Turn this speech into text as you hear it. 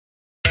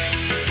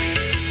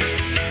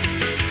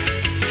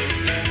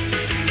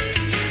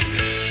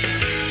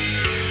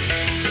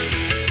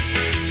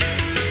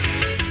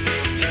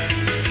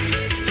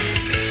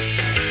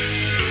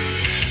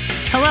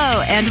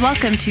and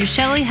welcome to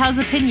Shelly Has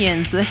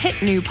Opinions, the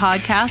hit new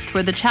podcast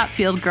where the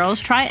Chatfield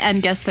girls try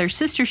and guess their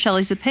sister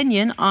Shelly's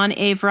opinion on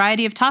a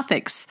variety of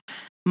topics.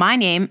 My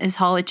name is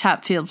Holly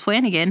Chatfield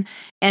Flanagan,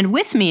 and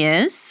with me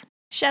is...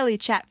 Shelly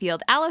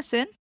Chatfield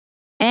Allison.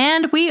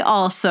 And we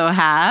also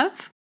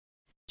have...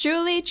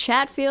 Julie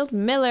Chatfield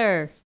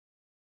Miller.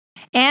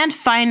 And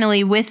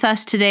finally with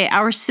us today,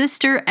 our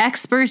sister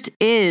expert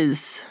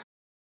is...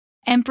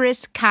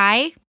 Empress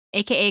Kai,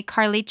 aka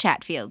Carly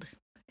Chatfield.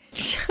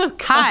 Oh,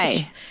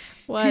 Hi.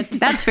 What?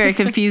 That's very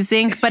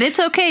confusing, but it's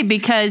okay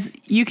because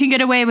you can get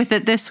away with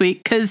it this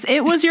week because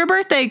it was your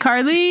birthday,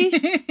 Carly.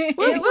 It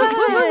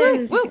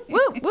was. Woo,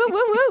 woo, woo,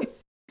 woo,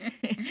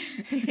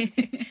 woo.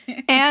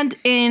 And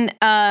in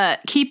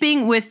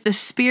keeping with the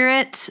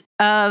spirit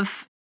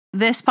of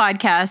this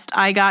podcast,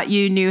 I got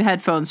you new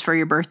headphones for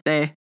your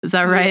birthday. Is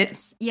that right?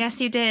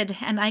 Yes, you did.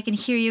 And I can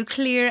hear you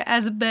clear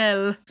as a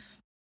bell.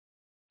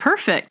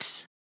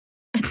 Perfect.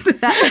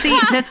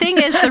 The thing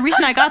is, the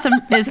reason I got them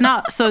is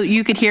not so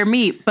you could hear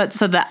me, but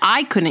so that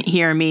I couldn't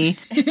hear me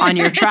on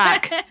your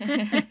track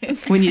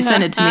when you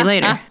send it to me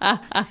later.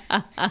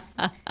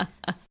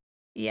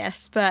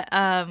 Yes, but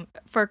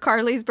for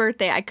Carly's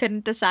birthday, I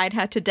couldn't decide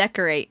how to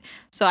decorate,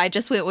 so I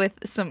just went with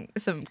some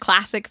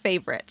classic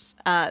favorites.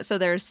 So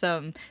there's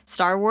some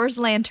Star Wars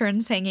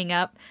lanterns hanging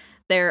up.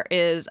 There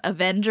is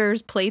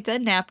Avengers plates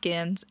and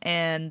napkins,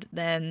 and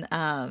then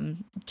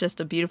just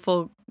a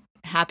beautiful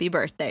happy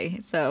birthday.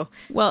 So,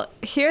 well,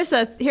 here's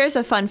a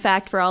fun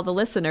fact for all the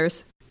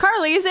listeners.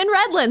 Carly is in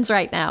Redlands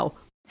right now.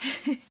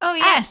 Oh,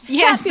 yes.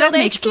 Yes, Chatfield that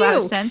makes HQ. a lot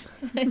of sense.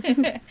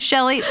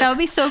 Shelly, that would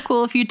be so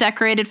cool if you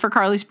decorated for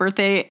Carly's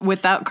birthday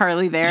without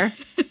Carly there.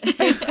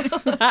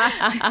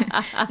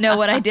 no,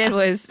 what I did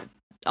was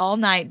all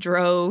night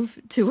drove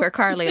to where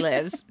Carly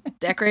lives,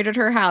 decorated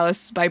her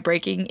house by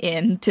breaking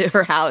into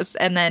her house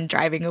and then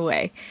driving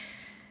away.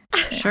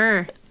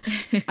 Sure.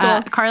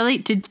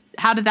 Carly,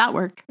 how did that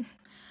work?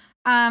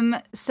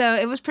 So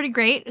it was pretty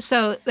great.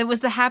 So it was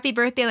the happy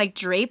birthday like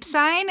drape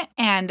sign,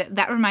 and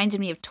that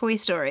reminded me of Toy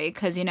Story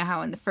because you know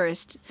how in the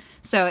first,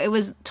 so it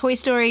was Toy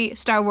Story,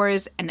 Star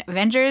Wars, and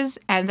Avengers,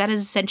 and that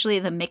is essentially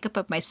the makeup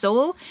of my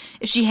soul.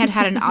 If she had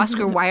had an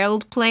Oscar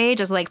Wilde play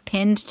just like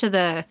pinned to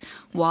the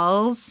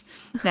walls,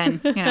 then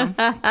you know,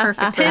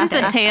 perfect. Pin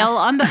the tail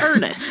on the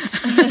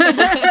Ernest.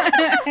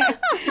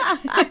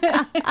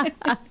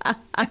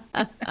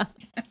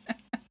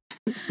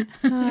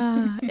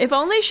 If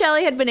only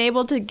Shelly had been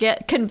able to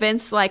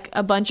convince like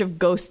a bunch of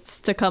ghosts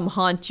to come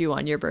haunt you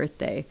on your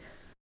birthday.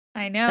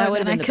 I know, That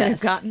would've then I been the could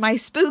have best. gotten my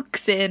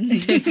spooks in.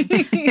 Could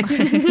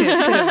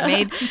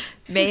have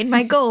made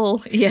my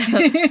goal. Yeah.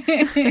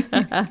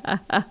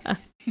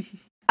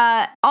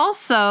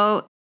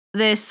 Also,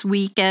 this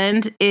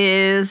weekend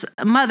is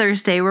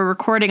Mother's Day. We're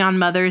recording on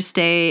Mother's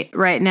Day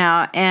right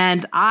now.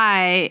 And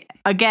I,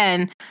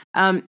 again,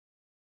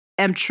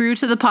 am true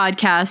to the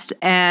podcast.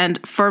 And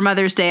for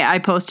Mother's Day, I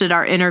posted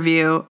our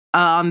interview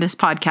on this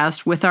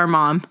podcast with our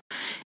mom.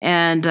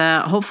 And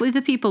hopefully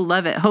the people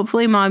love it.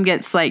 Hopefully mom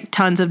gets like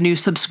tons of new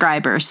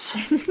subscribers.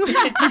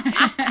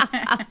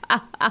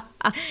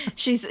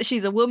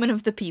 She's a woman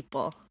of the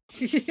people.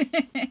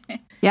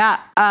 Yeah.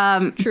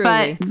 Truly,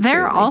 but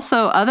there are truly.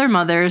 also other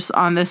mothers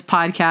on this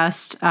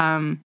podcast,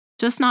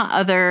 just not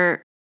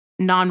other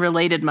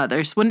non-related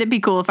mothers. Wouldn't it be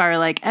cool if I were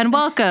like, and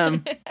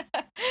welcome,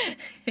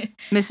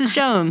 Mrs.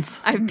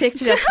 Jones? I've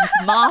picked up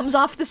moms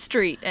off the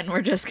street and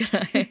we're just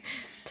gonna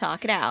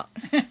talk it out.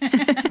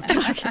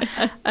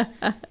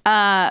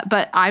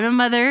 But I'm a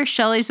mother,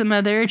 Shelly's a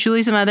mother,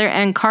 Julie's a mother,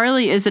 and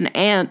Carly is an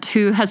aunt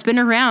who has been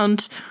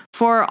around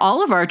for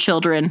all of our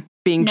children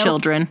being Nope.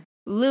 children.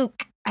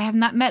 Luke. I have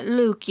not met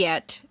Luke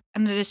yet,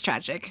 and it is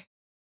tragic.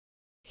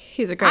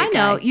 He's a great I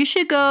know. guy. You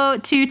should go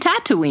to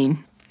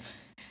Tatooine.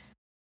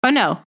 Oh,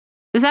 no.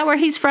 Is that where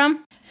he's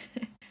from?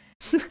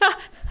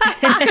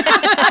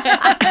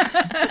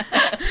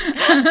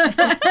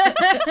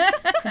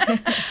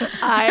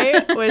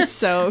 I was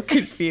so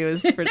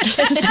confused for just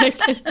a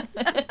second.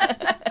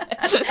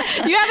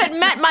 You haven't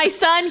met my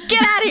son?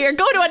 Get out of here.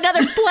 Go to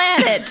another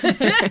planet.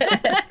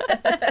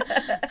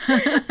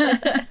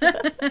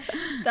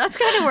 That's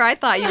kind of where I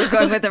thought you were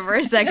going with it for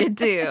a second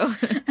too.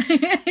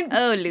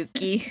 Oh,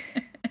 Lukey.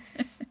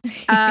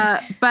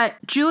 But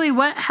Julie,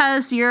 what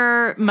has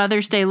your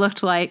Mother's Day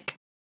looked like?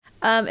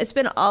 It's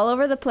been all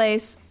over the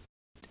place.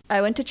 I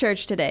went to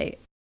church today,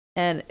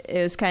 and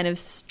it was kind of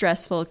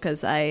stressful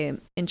because I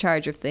am in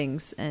charge of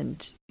things,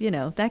 and, you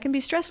know, that can be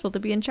stressful to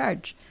be in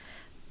charge.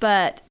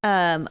 But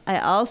I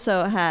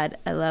also had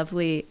a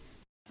lovely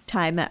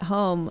time at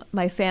home.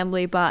 My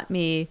family bought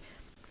me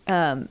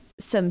some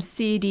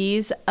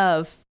CDs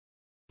of,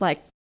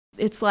 like,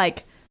 it's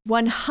like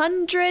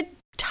 100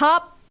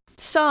 top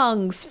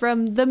songs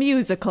from the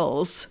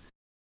musicals.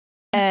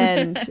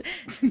 And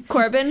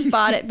Corbin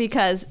bought it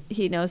because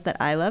he knows that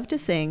I love to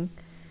sing,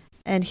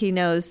 and he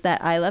knows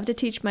that I love to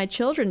teach my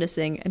children to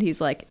sing, and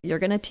he's like, you're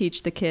going to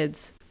teach the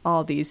kids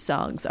all these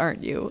songs,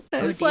 aren't you?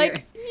 And I was dear.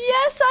 like,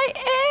 yes,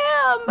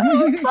 I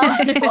am.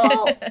 How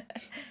thoughtful.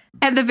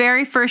 And the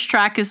very first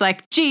track is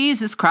like,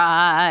 Jesus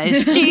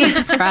Christ,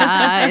 Jesus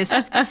Christ,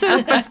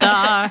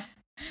 superstar.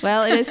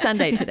 Well, it is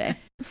Sunday today.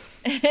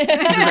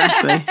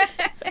 Exactly.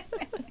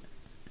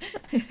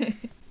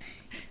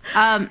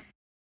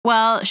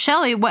 Well,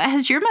 Shelly, what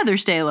has your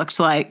Mother's Day looked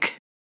like?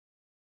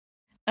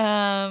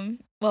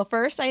 Well,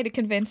 first I had to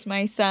convince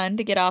my son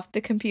to get off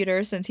the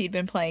computer since he'd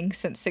been playing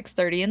since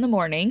 6:30 in the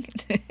morning.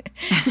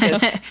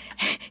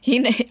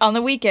 On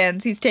the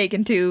weekends, he's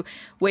taken to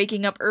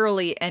waking up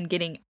early and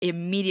getting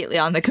immediately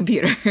on the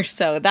computer.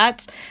 So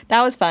that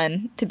was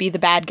fun to be the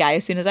bad guy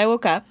as soon as I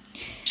woke up.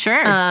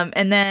 Sure.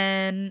 And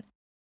then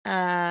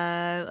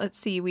let's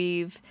see,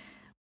 we've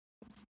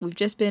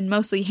just been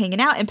mostly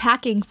hanging out and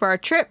packing for our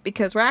trip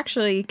because we're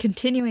actually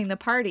continuing the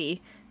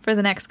party for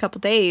the next couple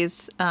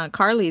days,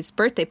 Carly's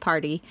birthday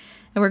party,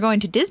 and we're going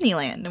to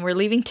Disneyland, and we're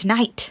leaving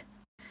tonight.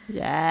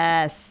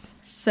 Yes.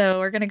 So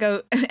we're gonna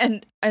go,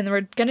 and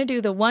we're gonna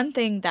do the one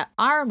thing that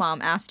our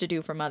mom asked to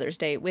do for Mother's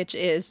Day, which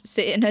is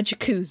sit in a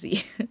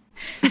jacuzzi.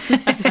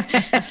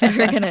 So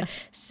we're gonna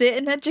sit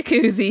in a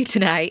jacuzzi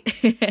tonight,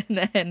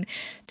 and then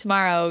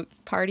tomorrow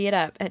party it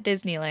up at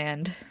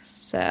Disneyland.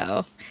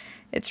 So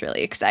it's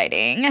really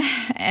exciting,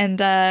 and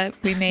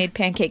we made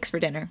pancakes for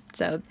dinner.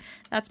 So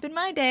that's been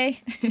my day.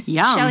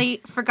 Yum.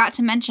 Shelly forgot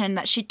to mention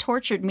that she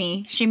tortured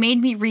me. She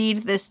made me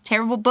read this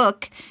terrible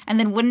book and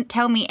then wouldn't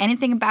tell me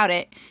anything about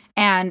it.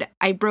 And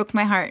I broke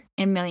my heart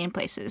in a million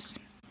places.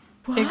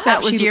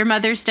 That was your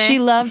Mother's Day? She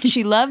loved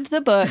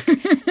the book,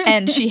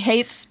 and she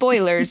hates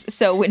spoilers.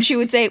 So when she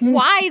would say,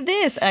 "Why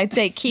this?" I'd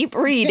say, "Keep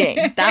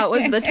reading." That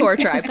was the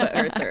torture I put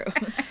her through.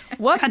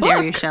 How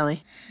dare you,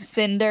 Shelly?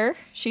 Cinder.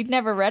 She'd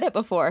never read it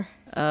before.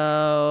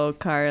 Oh,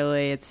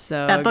 Carly, it's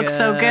so That book's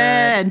so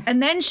good.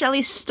 And then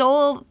Shelly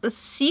stole the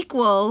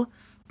sequel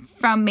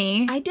from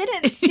me. I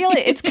didn't steal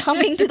it. It's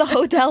coming to the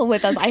hotel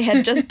with us. I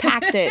had just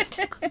packed it.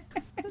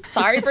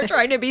 Sorry for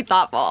trying to be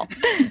thoughtful.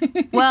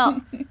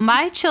 Well,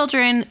 my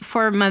children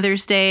for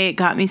Mother's Day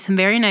got me some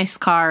very nice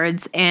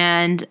cards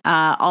and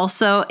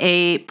also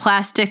a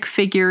plastic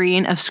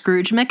figurine of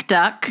Scrooge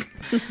McDuck.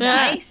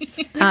 Nice.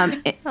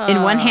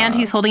 In one hand,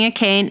 he's holding a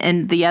cane,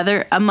 and the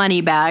other, a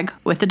money bag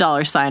with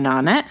a $sign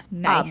on it.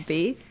 Nice.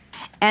 Obby.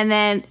 And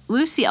then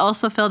Lucy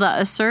also filled out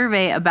a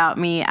survey about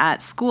me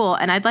at school,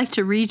 and I'd like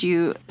to read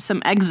you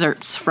some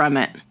excerpts from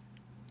it.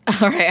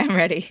 All right, I'm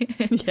ready.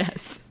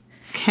 Yes.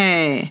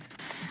 Okay.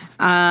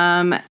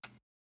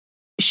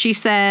 She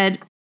said,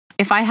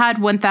 if I had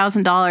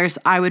 $1,000,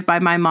 I would buy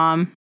my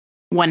mom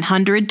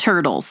 100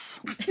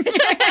 turtles.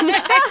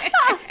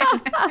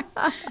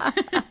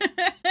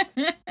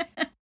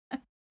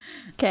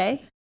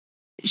 Okay.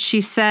 She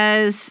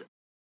says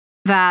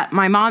that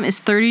my mom is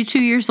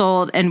 32 years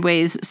old and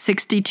weighs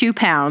 62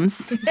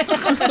 pounds.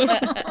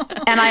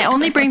 And I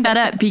only bring that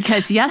up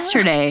because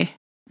yesterday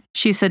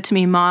she said to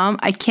me, Mom,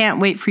 I can't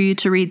wait for you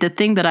to read the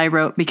thing that I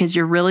wrote because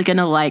you're really going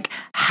to like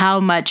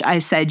how much I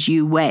said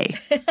you weigh.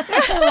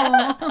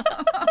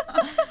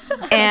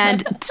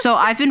 And so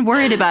I've been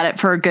worried about it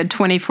for a good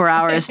 24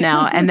 hours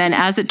now. And then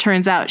as it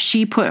turns out,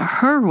 she put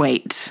her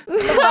weight.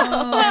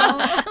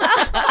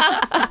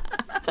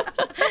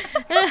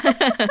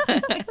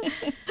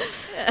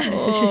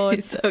 Oh,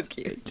 She's so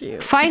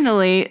cute.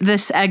 Finally,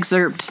 this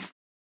excerpt.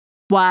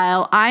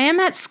 While I am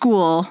at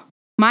school,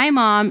 my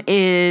mom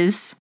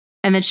is,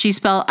 and then she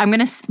spelled,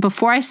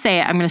 before I say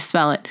it, I'm going to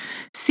spell it.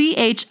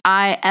 CHILL''N.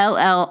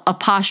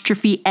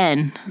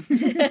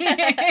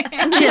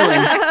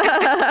 Chilling.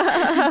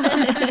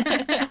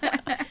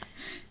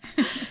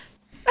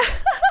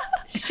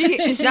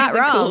 She's not a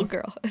wrong. cool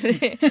girl.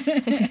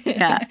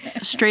 Yeah,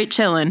 straight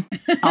chilling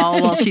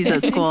all while she's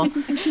at school.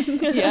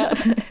 Yeah.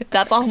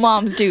 That's all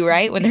moms do,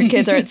 right? When their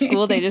kids are at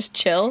school, they just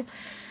chill.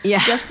 Yeah.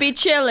 Just be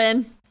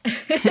chilling.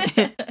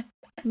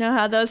 Know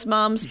how those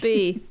moms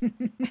be.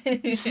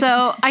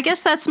 So I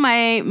guess that's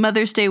my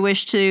Mother's Day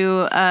wish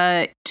to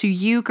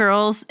you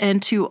girls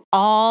and to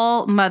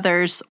all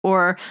mothers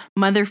or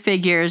mother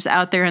figures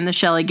out there in the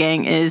Shelly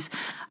gang is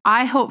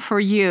I hope for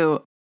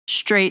you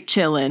straight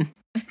chillin'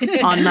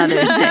 on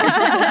Mother's Day.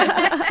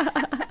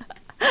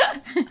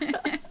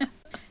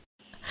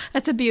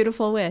 That's a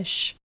beautiful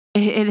wish.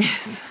 It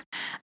is.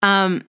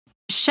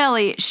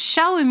 Shelly,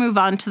 shall we move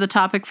on to the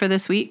topic for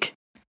this week?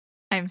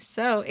 I'm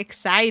so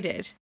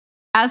excited.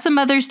 As a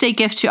Mother's Day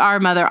gift to our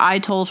mother, I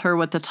told her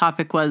what the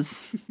topic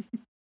was.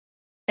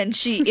 And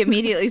she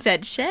immediately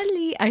said,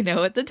 Shelly, I know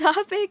what the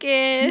topic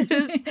is.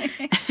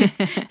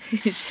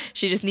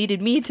 She just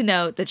needed me to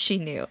know that she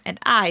knew, and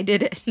I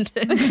didn't.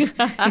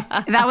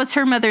 That was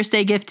her Mother's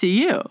Day gift to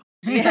you.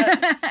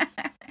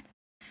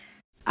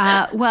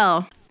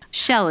 Well,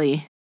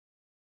 Shelly,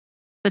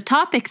 the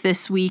topic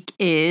this week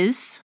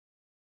is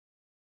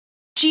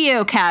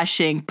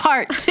geocaching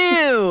part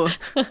 2.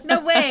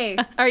 No way.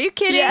 Are you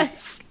kidding?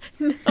 Yes.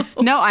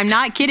 No, I'm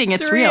not kidding.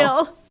 It's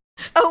real.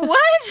 Oh,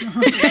 what?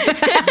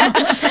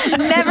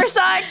 Never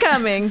saw it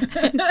coming.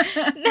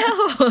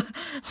 No.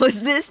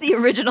 Was this the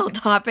original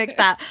topic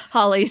that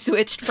Holly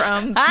switched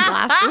from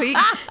last week?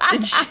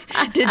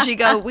 Did she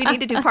go, we need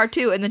to do part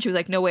 2? And then she was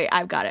like, no, wait,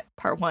 I've got it.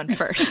 Part 1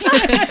 first.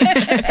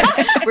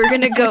 We're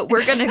gonna go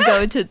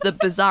to the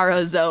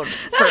Bizarro zone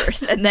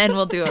first, and then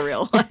we'll do a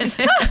real one.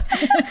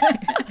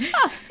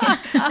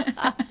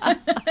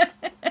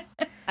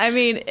 I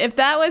mean, if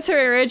that was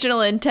her original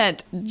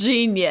intent,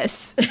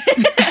 genius.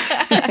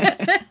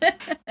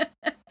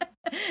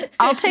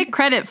 I'll take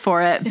credit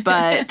for it,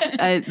 but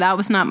that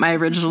was not my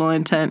original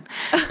intent.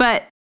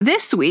 But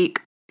this week,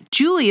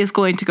 Julie is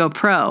going to go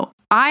pro.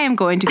 I am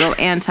going to go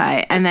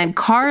anti. And then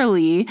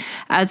Carly,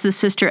 as the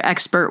sister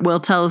expert,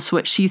 will tell us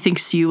what she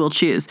thinks you will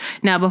choose.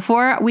 Now,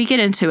 before we get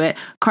into it,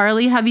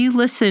 Carly, have you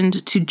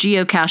listened to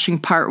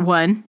Geocaching Part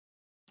 1?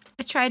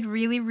 I tried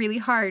really, really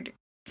hard.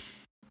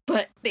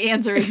 But the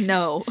answer is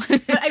no.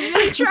 But I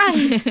really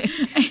tried.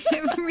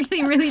 I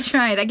really, really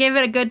tried. I gave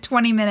it a good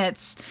 20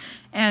 minutes.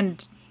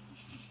 And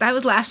that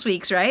was last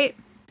week's, right?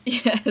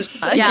 Yes.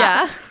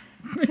 Yeah.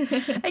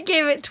 I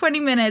gave it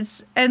 20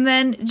 minutes. And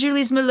then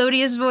Julie's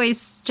melodious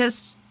voice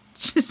just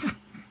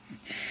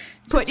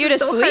Put you to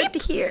was so sleep? hard to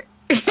hear.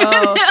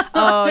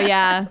 Oh,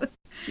 yeah.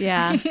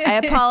 Yeah. I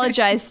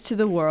apologize to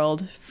the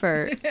world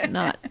for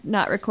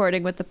not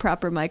recording with the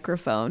proper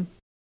microphone.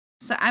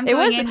 So I'm It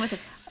going was- in with a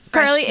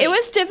Carly, fresh it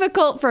was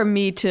difficult for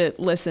me to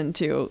listen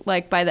to.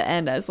 Like, by the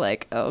end, I was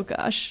like, oh,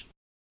 gosh.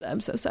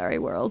 I'm so sorry,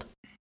 world.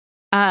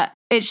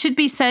 It should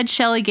be said,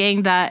 Shelly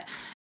Gang, that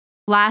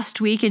last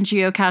week in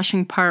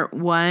Geocaching Part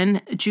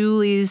 1,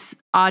 Julie's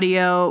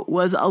audio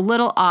was a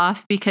little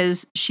off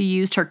because she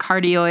used her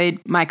cardioid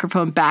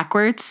microphone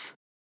backwards.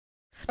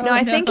 No,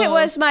 I think it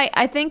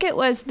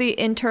was the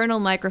internal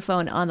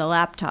microphone on the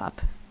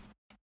laptop.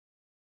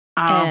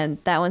 And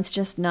that one's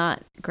just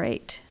not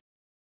great.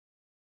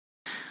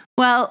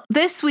 Well,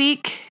 this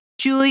week,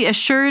 Julie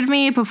assured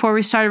me before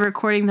we started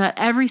recording that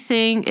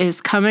everything is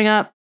coming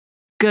up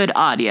good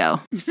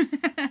audio.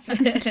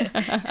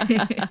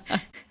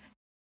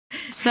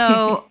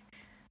 So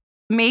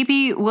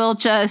maybe we'll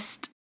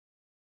just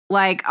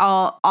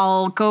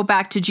I'll go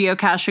back to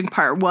Geocaching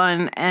Part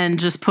 1 and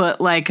just put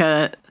like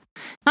not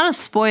a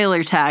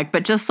spoiler tag,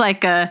 but just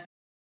like a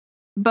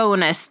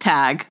bonus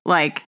tag.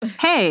 Like,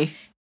 hey,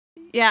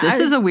 Yeah, this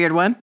is a weird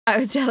one. I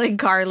was telling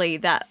Carly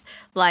that,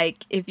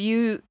 like, if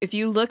you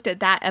looked at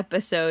that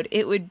episode,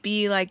 it would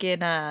be like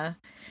in a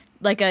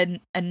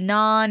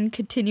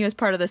non-continuous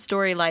part of the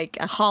story, like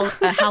a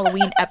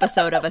Halloween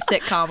episode of a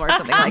sitcom or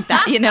something like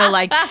that. You know,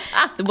 like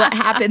what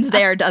happens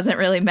there doesn't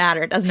really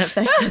matter. It doesn't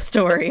affect the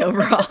story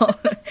overall.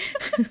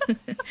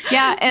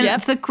 Yeah,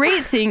 and the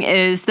great thing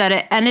is that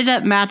it ended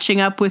up matching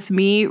up with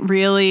me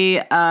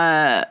really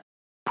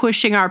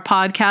pushing our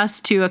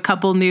podcast to a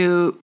couple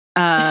new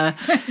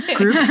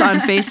groups on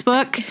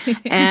Facebook,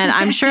 and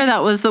I'm sure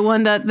that was the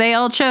one that they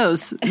all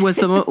chose, was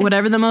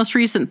whatever the most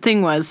recent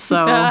thing was.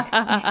 So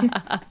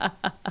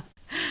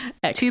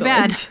too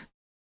bad.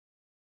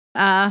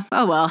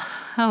 Oh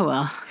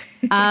well.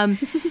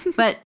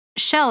 But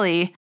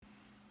Shelly,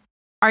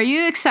 are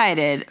you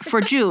excited for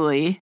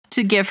Julie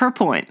to give her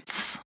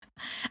points?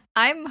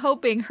 I'm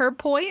hoping her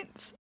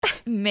points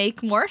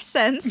make more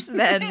sense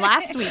than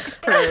last week's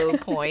pro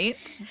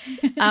points.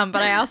 But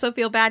I also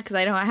feel bad because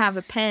I don't have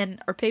a pen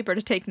or paper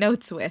to take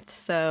notes with.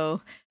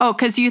 So,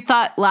 because you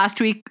thought last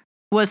week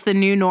was the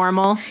new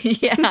normal.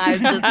 Yeah, I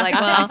was just like,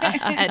 well,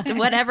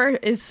 whatever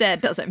is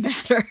said doesn't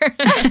matter.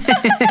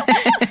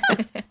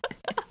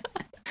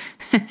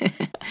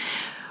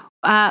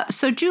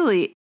 So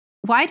Julie,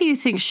 why do you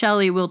think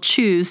Shelly will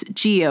choose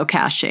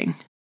geocaching?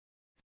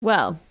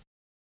 Well,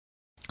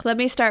 let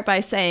me start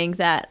by saying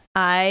that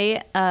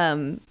I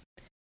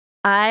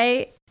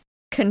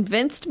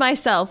convinced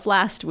myself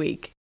last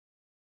week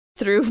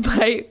through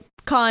my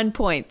con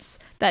points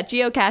that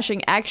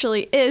geocaching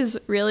actually is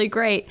really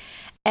great.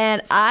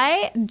 And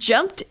I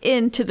jumped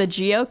into the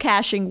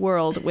geocaching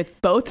world with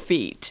both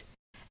feet.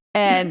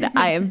 And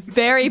I am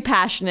very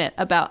passionate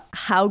about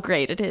how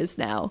great it is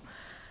now.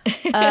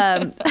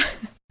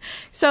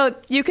 So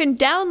you can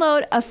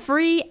download a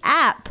free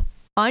app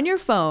on your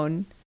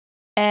phone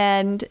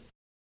and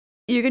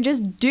you can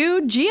just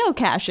do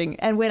geocaching.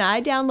 And when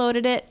I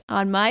downloaded it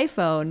on my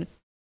phone,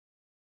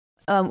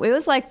 it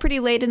was like pretty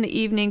late in the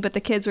evening, but the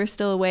kids were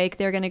still awake.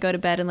 They're going to go to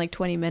bed in like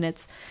 20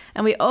 minutes.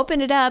 And we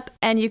opened it up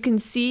and you can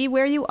see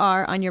where you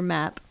are on your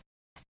map.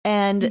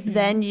 And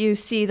then you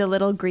see the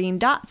little green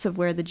dots of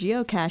where the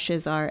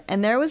geocaches are.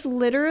 And there was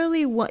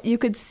literally you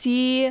could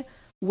see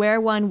where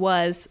one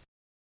was,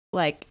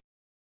 like,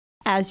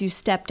 as you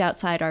stepped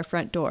outside our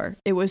front door.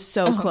 It was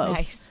so close.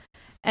 Nice.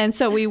 And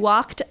so we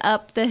walked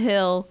up the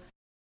hill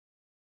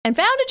and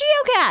found a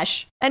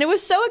geocache. And it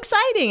was so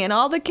exciting. And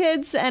all the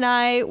kids and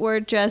I were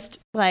just,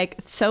 like,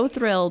 so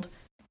thrilled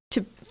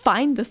to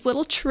find this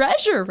little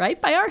treasure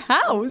right by our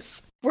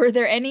house. Were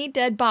there any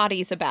dead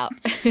bodies about?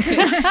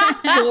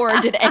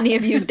 Or did any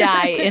of you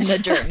die in the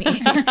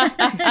journey?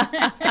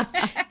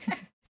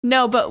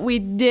 No, but we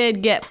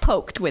did get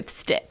poked with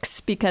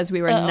sticks because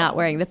we were not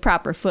wearing the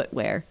proper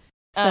footwear.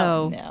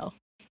 So no.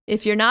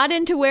 if you're not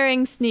into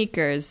wearing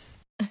sneakers,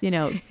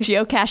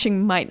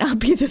 geocaching might not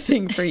be the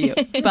thing for you.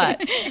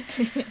 But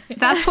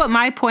That's what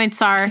my points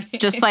are.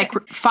 Just like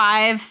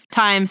 5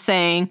 times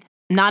saying,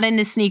 not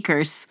into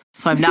sneakers,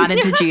 so I'm not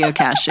into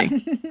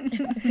geocaching.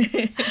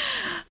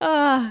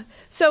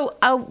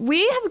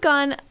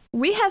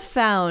 We have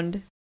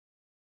found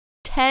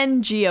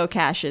 10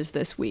 geocaches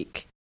this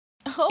week.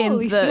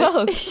 Holy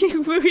smokes.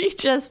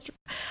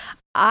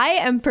 I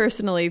am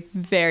personally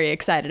very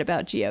excited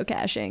about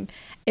geocaching.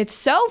 It's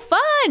so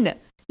fun.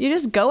 You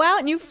just go out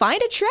and you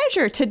find a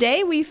treasure.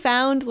 Today we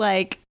found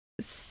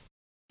these,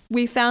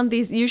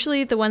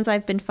 usually the ones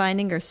I've been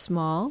finding are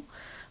small,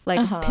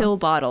 like pill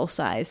bottle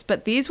size,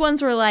 but these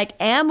ones were like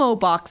ammo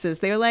boxes.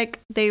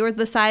 They were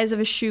the size of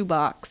a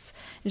shoebox,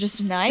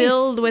 just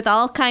filled with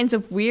all kinds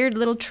of weird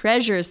little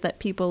treasures that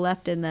people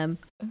left in them.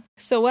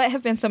 So what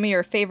have been some of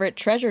your favorite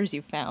treasures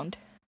you found?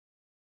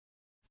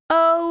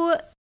 Oh,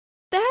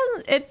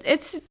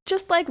 it's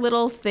just like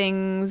little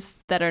things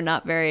that are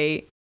not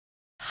very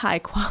high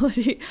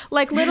quality,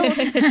 like little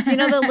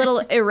the little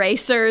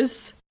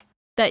erasers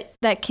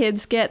that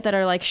kids get that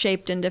are like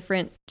shaped in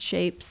different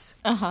shapes,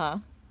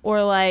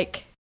 or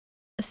like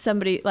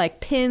somebody like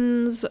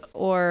pins,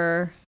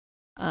 or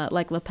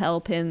like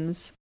lapel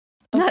pins.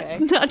 Okay.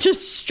 Not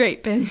just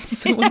straight pins.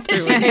 Someone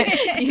threw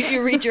it.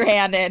 You reach your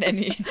hand in and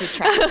it's a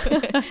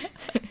trap.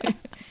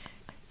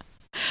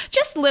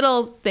 Just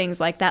little things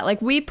like that. Like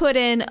we put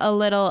in a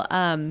little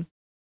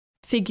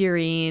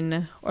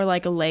figurine, or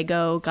like a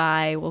Lego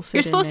guy will fit.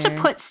 You're supposed in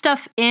to put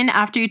stuff in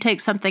after you take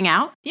something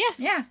out?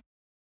 Yes. Yeah.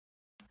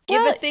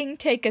 Give a thing,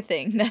 take a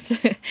thing. That's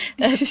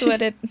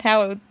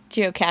how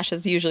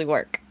geocaches usually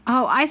work.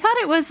 Oh, I thought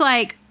it was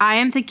like, I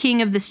am the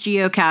king of this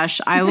geocache.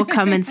 I will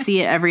come and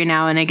see it every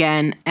now and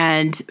again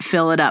and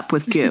fill it up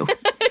with goo.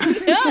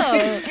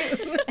 No.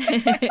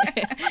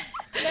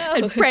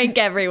 and prank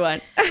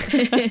everyone.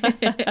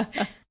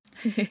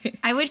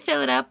 I would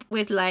fill it up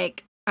with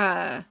like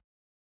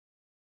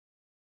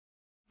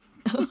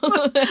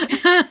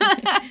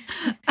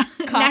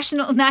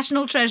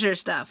national treasure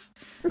stuff.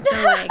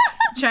 So like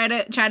try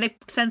to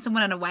send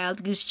someone on a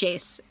wild goose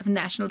chase of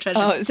national treasure.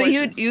 Oh, so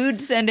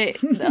you'd send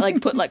it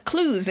like put like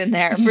clues in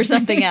there for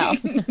something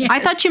else. I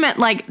thought you meant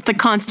like the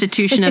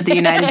Constitution of the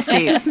United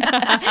States.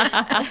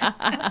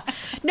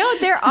 No,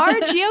 there are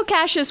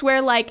geocaches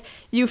where like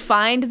you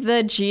find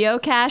the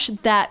geocache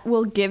that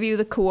will give you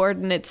the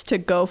coordinates to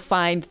go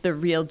find the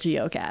real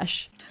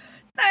geocache.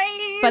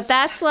 Nice. But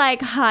that's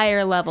like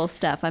higher level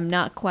stuff. I'm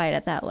not quite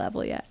at that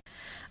level yet.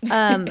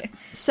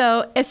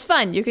 So it's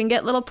fun. You can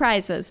get little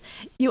prizes.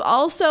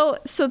 So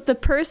the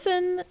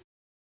person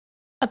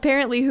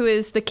apparently who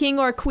is the king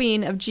or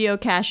queen of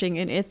geocaching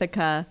in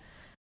Ithaca,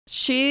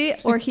 she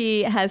or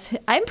he has,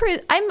 I'm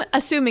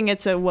assuming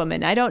it's a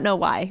woman. I don't know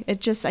why. I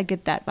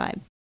get that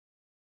vibe.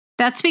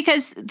 That's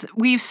because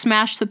we've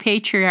smashed the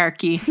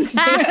patriarchy.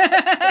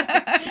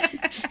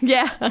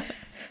 Yeah.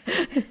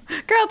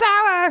 Girl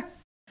power.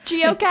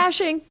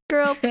 Geocaching.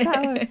 Girl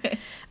power.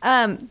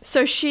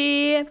 So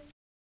she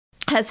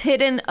has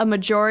hidden a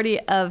majority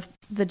of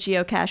the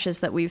geocaches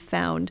that we've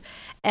found,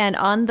 and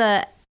on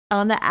the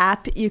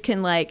app you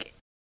can like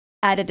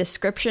add a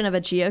description of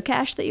a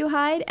geocache that you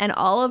hide, and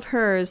all of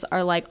hers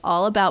are like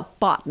all about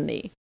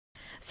botany.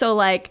 So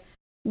like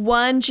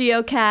one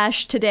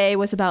geocache today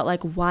was about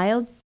like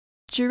wild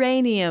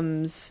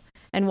geraniums,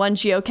 and one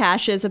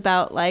geocache is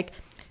about like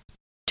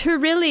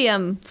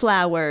Tyrillium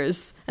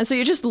flowers, and so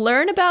you just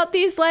learn about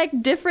these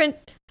like different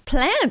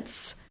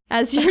plants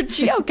as you're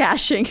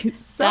geocaching.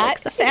 It's so that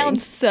exciting.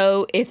 sounds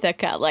so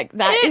Ithaca. Like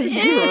that is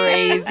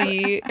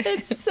crazy.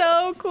 It's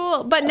so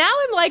cool. But now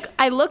I'm like,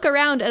 I look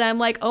around and I'm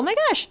like, oh my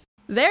gosh,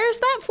 there's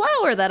that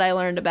flower that I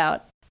learned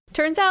about.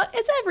 Turns out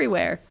it's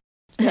everywhere.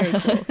 Very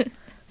cool.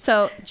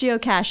 So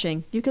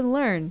geocaching, you can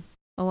learn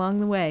along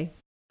the way.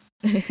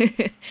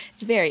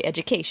 It's very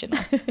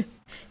educational.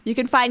 You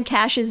can find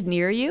caches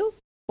near you,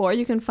 or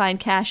you can find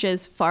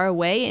caches far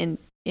away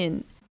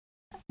in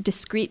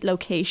discrete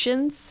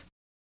locations.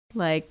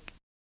 Like,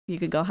 you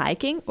could go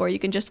hiking, or you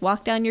can just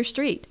walk down your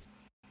street.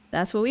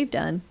 That's what we've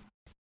done.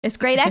 It's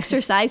great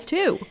exercise,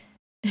 too.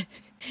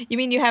 You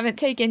mean you haven't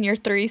taken your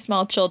 3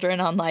 small children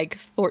on, like,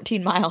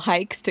 14-mile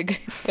hikes to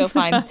go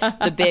find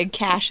the big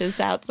caches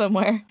out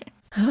somewhere?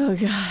 Oh,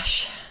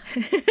 gosh.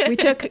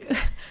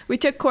 We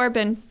took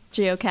Corbin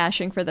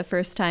geocaching for the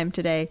first time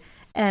today,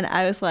 and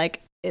I was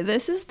like,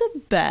 this is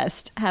the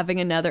best, having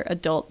another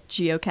adult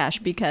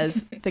geocache,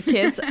 because the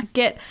kids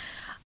get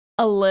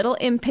a little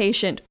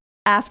impatient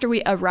after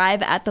we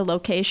arrive at the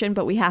location,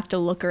 but we have to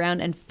look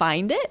around and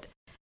find it.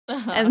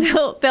 And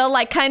they'll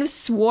like kind of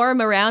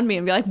swarm around me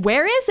and be like,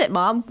 where is it,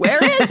 Mom?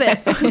 Where is it?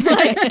 I'm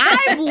like,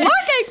 I'm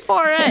looking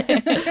for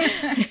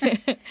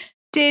it.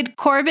 Did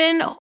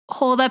Corbin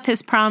hold up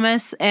his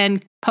promise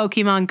and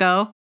Pokemon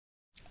Go?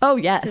 Oh,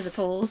 yes. To the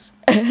polls.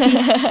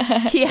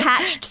 He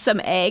hatched some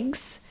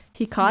eggs.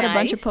 He caught a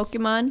bunch of Nice.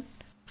 Pokemon,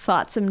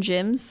 fought some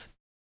gyms.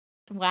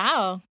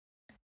 Wow.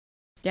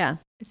 Yeah.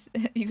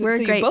 We're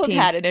a great both team.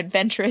 had an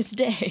adventurous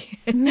day.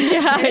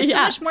 There's so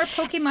much more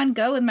Pokemon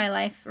Go in my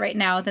life right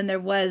now than there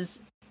was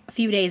a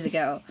few days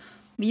ago.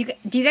 Do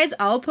you guys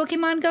all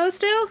Pokemon Go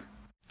still?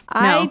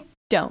 I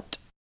don't.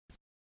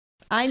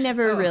 I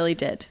never really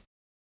did.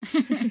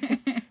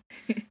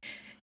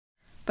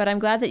 But I'm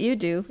glad that you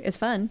do. It's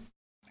fun.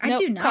 I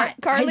do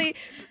not. Carly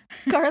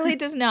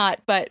does not,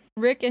 but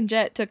Rick and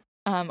Jet took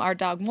our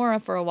dog Mora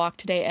for a walk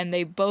today, and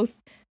they both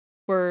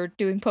were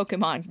doing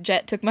Pokemon.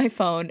 Jet took my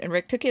phone, and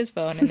Rick took his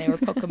phone, and they were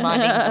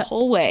Pokemoning the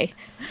whole way.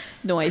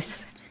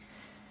 Nice.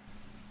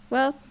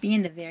 Well,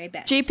 being the very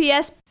best.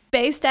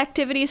 GPS-based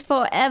activities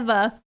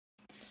forever.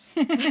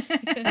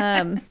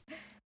 And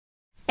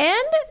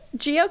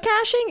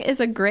geocaching is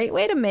a great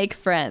way to make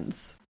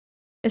friends,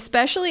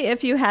 especially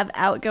if you have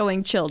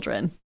outgoing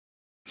children.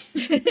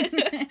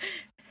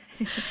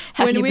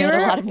 Have you met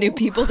a lot of new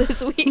people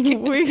this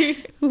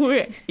week?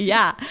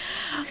 Yeah.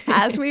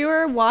 As we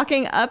were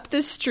walking up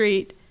the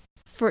street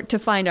to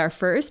find our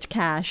first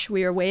cache,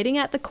 we were waiting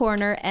at the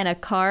corner, and a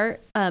car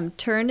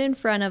turned in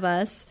front of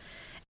us,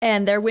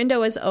 and their window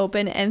was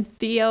open, and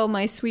Theo,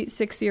 my sweet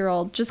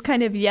 6-year-old, just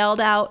kind of yelled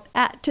out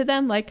to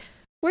them, like,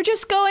 "We're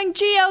just going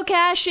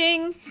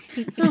geocaching."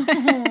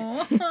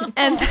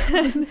 and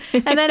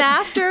then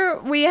after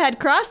we had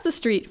crossed the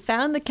street,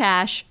 found the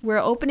cache, we're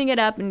opening it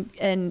up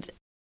and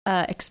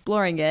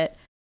exploring it.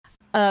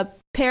 A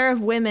pair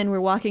of women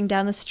were walking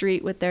down the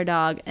street with their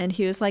dog, and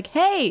he was like,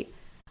 "Hey,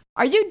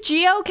 are you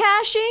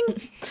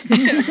geocaching?"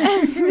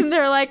 And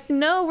they're like,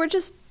 "No, we're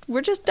just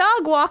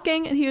dog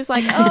walking." And he was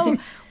like, "Oh,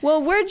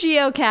 well, we're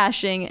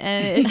geocaching,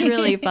 and it's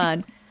really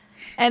fun."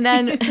 And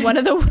then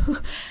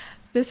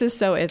this is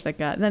so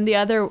Ithaca. Then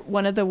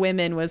one of the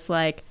women was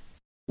like,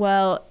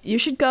 "Well, you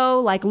should go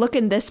like look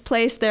in this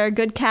place. There are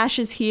good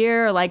caches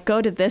here, or like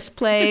go to this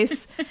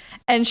place."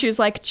 And she was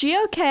like,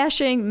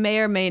 "Geocaching may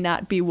or may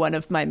not be one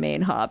of my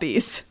main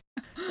hobbies."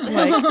 I'm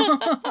like,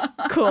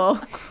 cool.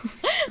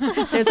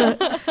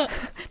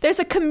 There's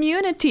a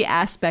community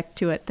aspect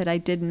to it that I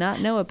did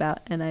not know about,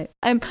 and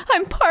I'm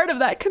part of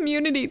that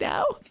community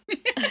now.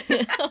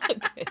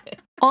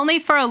 Only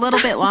for a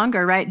little bit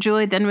longer, right,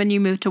 Julie? Then when you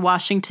move to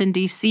Washington,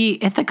 D.C.,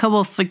 Ithaca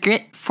will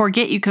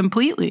forget you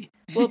completely.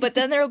 Well, but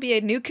then there will be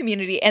a new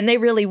community, and they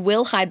really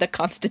will hide the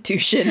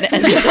Constitution.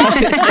 And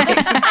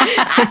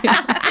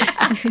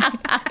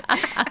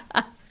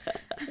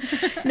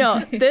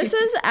No, this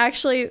is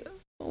actually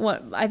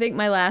what I think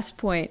my last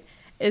point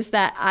is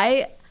that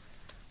I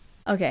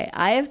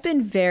have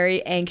been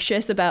very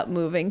anxious about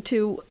moving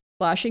to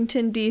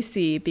Washington,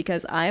 D.C.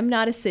 because I'm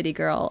not a city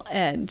girl,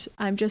 and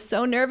I'm just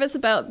so nervous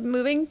about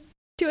moving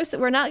to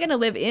we're not going to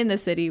live in the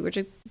city. We're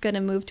just going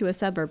to move to a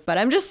suburb, but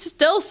I'm just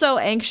still so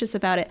anxious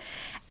about it.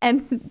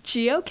 And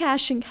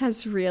geocaching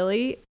has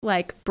really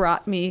like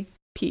brought me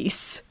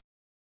peace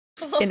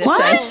in a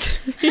sense.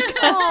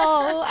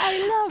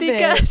 I love it.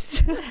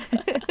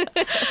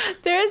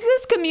 There's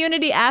this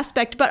community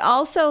aspect, but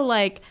also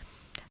like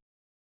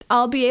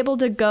I'll be able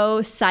to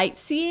go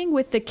sightseeing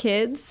with the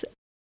kids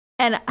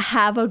and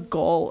have a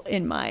goal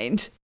in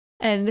mind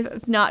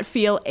and not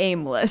feel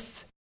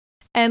aimless.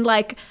 And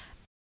like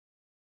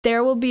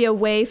there will be a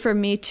way for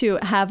me to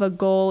have a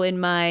goal in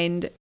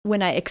mind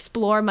when I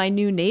explore my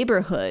new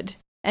neighborhood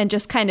and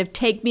just kind of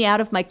take me out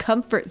of my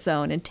comfort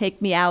zone and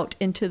take me out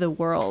into the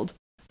world.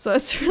 So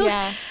it's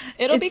really,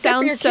 it'll be good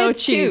for your so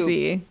kids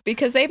cheesy too,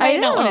 because they might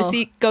not want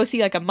to go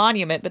see like a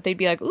monument, but they'd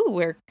be like, "Ooh,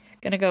 we're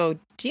gonna go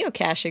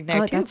geocaching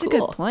there too." That's cool. a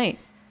good point.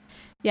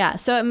 Yeah,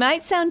 so it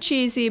might sound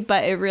cheesy,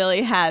 but it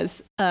really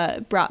has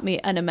brought me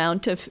an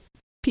amount of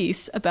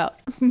peace about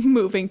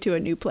moving to a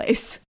new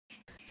place.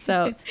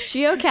 So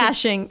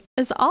geocaching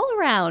is all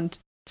around.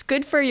 It's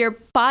good for your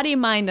body,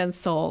 mind, and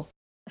soul.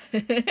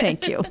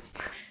 Thank you.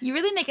 You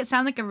really make it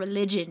sound like a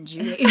religion,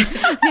 Julie.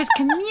 There's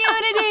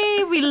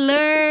community, we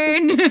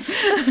learn.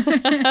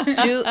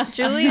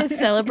 Julie is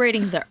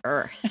celebrating the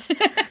earth.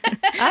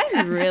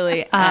 I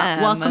really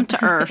am. Welcome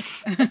to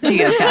Earth,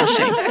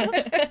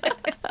 geocaching.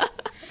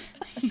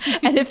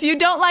 And if you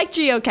don't like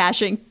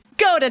geocaching,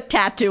 go to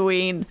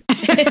Tatooine.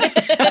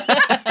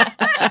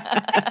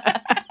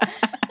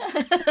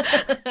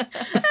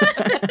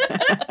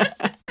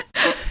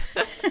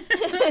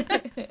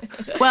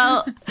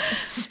 Well,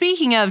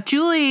 speaking of,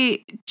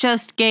 Julie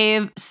just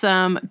gave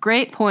some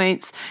great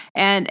points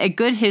and a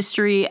good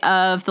history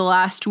of the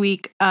last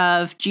week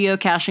of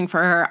geocaching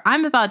for her.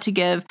 I'm about to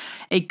give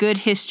a good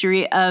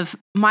history of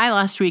my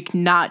last week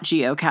not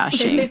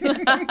geocaching.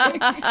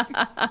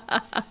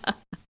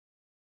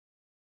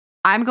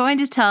 I'm going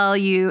to tell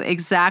you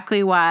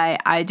exactly why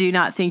I do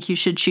not think you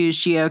should choose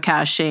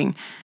geocaching.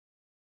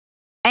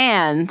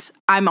 And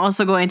I'm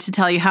also going to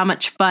tell you how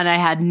much fun I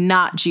had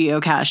not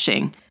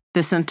geocaching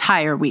this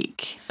entire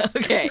week.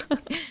 Okay.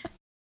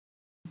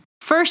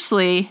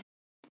 Firstly,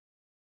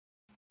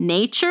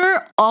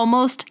 nature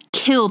almost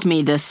killed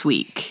me this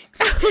week.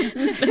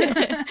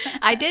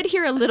 I did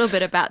hear a little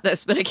bit about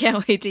this, but I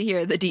can't wait to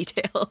hear the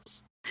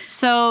details.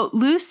 So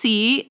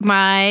Lucy,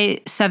 my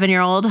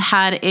 7-year-old,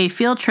 had a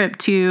field trip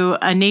to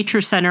a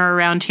nature center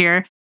around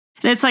here.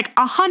 And it's like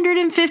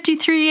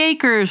 153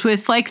 acres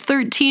with like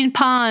 13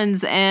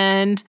 ponds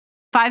and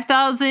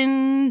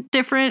 5,000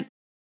 different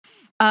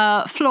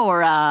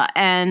flora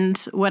and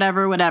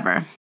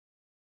whatever.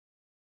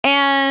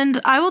 And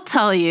I will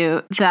tell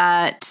you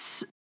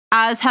that,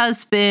 as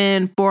has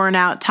been borne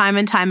out time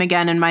and time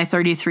again in my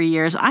 33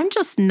 years, I'm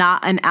just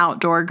not an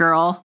outdoor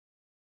girl.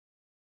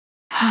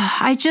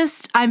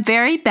 I'm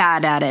very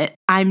bad at it.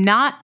 I'm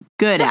not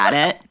good at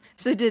it.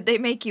 So did they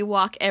make you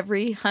walk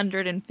every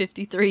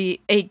 153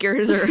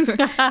 acres or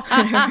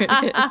whatever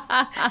it is?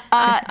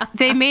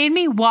 They made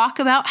me walk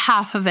about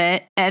half of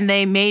it, and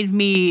they made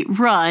me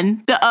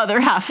run the other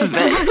half of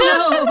it.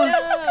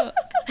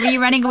 Were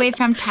you running away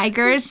from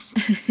tigers?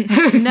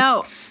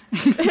 No.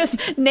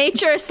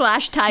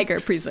 Nature/tiger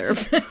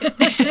preserve.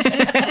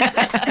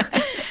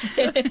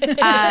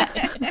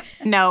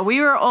 No,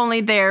 we were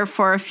only there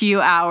for a few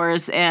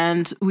hours,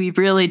 and we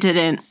really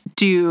didn't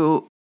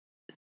do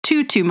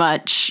too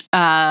much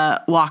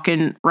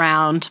walking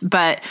around,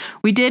 but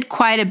we did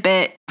quite a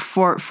bit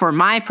for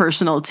my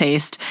personal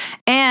taste.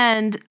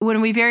 And when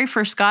we very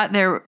first got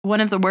there,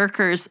 one of the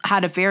workers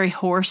had a very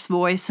hoarse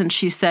voice, and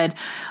she said,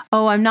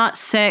 "Oh, I'm not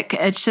sick.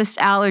 It's just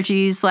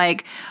allergies.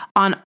 Like,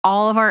 on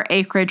all of our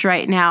acreage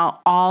right now,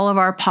 all of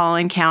our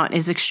pollen count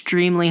is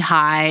extremely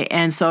high.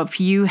 And so if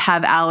you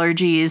have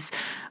allergies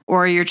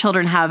or your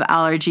children have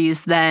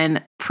allergies,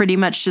 then pretty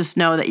much just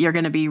know that you're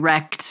going to be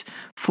wrecked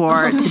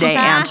for today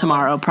and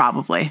tomorrow,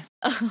 probably."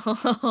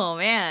 Oh,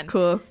 man.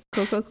 Cool.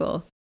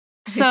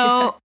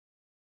 So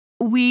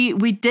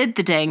we did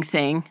the dang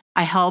thing.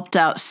 I helped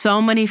out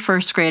so many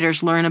first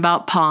graders learn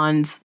about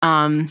ponds.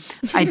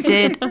 I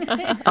did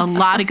a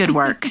lot of good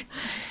work.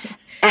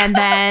 And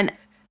then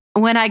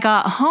when I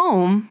got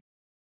home,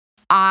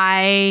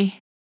 I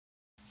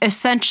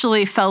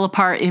essentially fell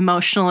apart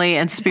emotionally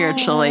and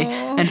spiritually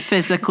and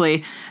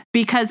physically,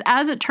 because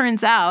as it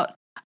turns out,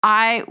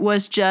 I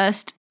was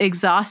just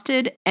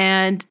exhausted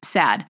and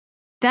sad.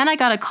 Then I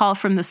got a call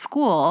from the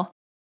school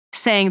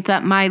saying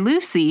that my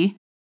Lucy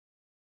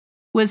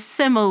was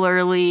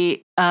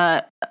similarly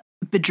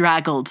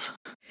bedraggled.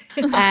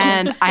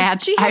 And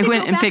I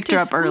went and picked her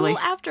up early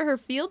after her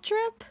field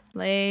trip.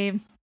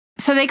 Lame.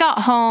 So they got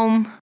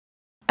home,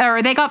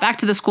 or they got back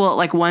to the school at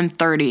like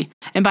 1:30,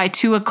 and by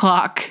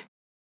 2:00,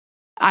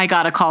 I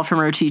got a call from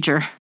her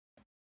teacher.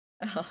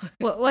 Oh.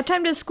 What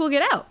time does school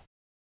get out?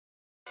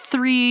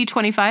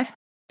 3:25.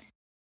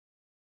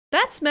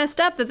 That's messed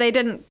up that they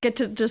didn't get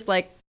to just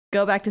like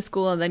go back to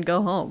school and then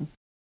go home.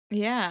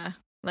 Yeah,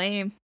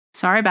 lame.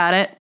 Sorry about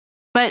it.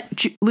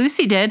 But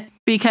Lucy did,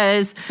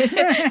 because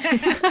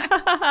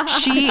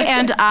she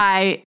and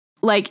I,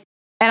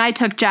 and I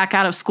took Jack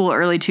out of school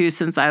early too,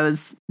 since I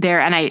was there,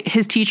 and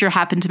his teacher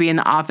happened to be in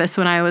the office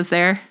when I was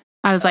there.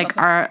 I was like,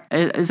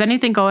 is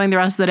anything going the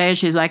rest of the day?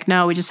 She's like,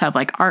 no, we just have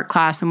like art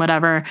class and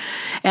whatever.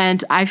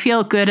 And I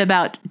feel good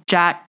about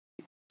Jack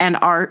and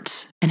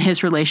art and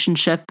his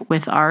relationship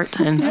with art.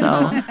 And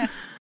so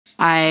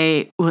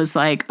I was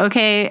like,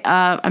 okay,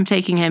 I'm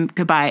taking him.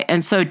 Goodbye.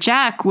 And so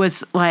Jack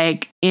was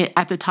like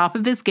at the top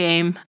of his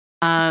game.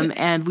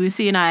 And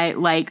Lucy and I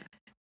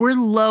we're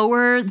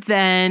lower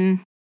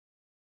than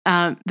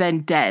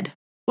dead.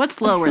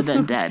 What's lower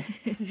than dead?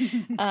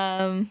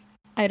 I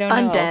don't know.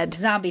 Undead.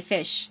 Zombie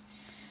fish.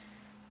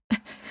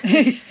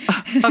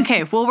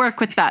 Okay, we'll work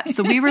with that.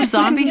 So we were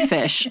zombie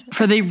fish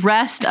for the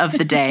rest of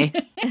the day.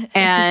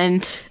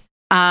 And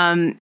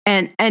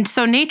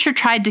so nature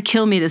tried to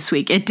kill me this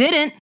week. It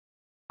didn't.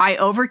 I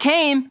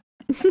overcame,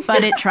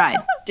 but it tried.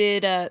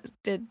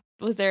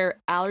 Was there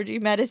allergy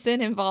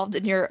medicine involved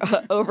in your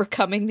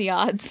overcoming the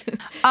odds?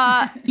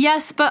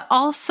 Yes, but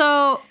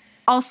also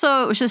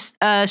it was just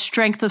a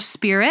strength of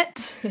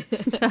spirit.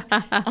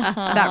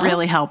 That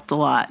really helped a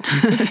lot.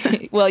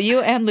 Well,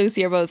 you and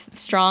Lucy are both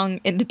strong,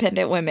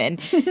 independent women.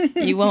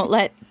 You won't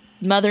let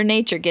Mother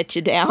Nature get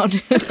you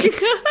down.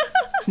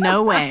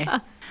 No way.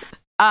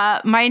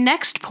 My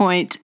next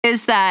point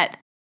is that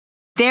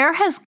there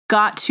has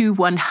got to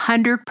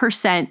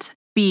 100%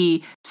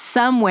 be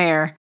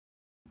somewhere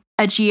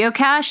a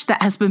geocache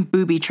that has been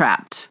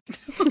booby-trapped.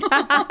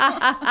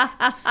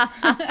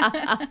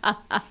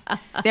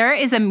 There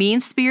is a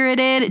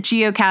mean-spirited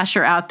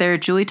geocacher out there.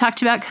 Julie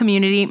talked about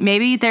community.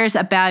 Maybe there's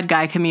a bad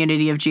guy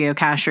community of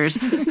geocachers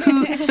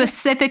who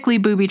specifically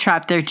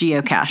booby-trap their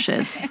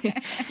geocaches.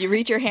 You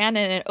reach your hand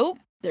and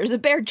there's a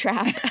bear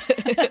trap. I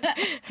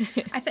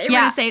thought you were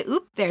going to say,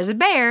 oop, there's a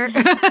bear.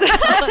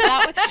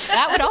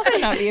 that would also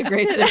not be a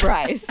great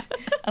surprise.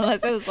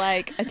 Unless it was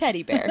like a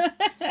teddy bear.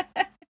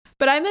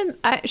 But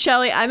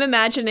Shelly, I'm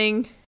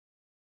imagining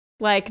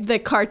like the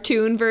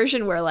cartoon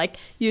version where like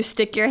you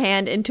stick your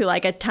hand into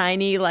like a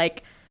tiny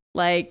like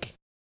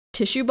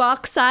tissue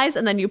box size,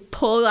 and then you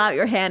pull out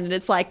your hand and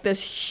it's like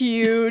this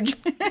huge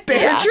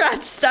bear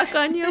trap stuck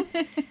on you.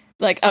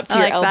 Like up to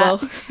your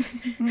elbow.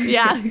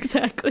 Yeah,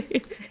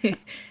 exactly.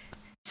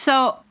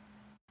 So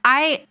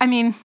I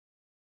mean,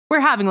 we're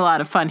having a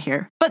lot of fun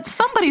here, but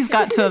somebody's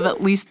got to have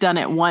at least done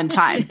it one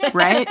time,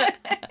 right?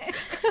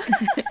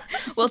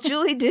 Well,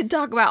 Julie did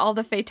talk about all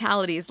the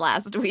fatalities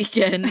last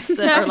weekend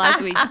or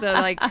last week, so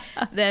like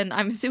then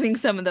I'm assuming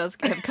some of those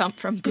have come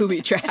from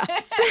booby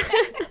traps.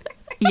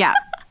 Yeah.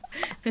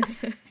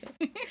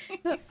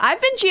 I've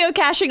been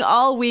geocaching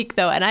all week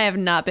though, and I have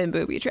not been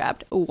booby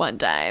trapped one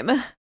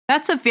time.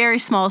 That's a very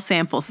small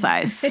sample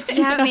size.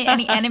 You haven't made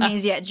any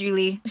enemies yet,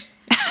 Julie.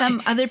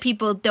 Some other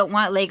people don't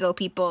want Lego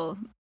people,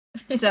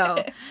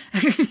 so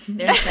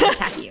they're just gonna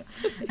attack you.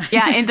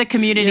 Yeah, in the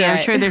community, You're I'm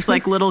right. sure there's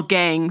like little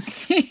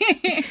gangs.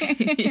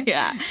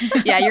 Yeah.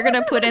 Yeah, you're going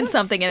to put in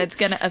something and it's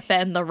going to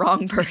offend the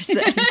wrong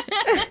person.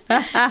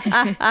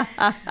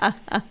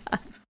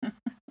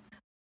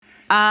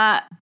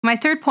 My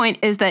third point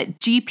is that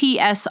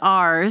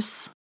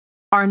GPSRs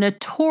are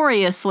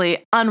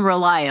notoriously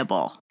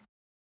unreliable.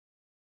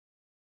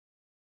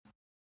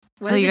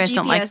 What Oh, is you a guys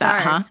don't like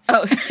that, huh?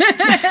 Oh,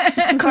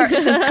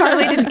 since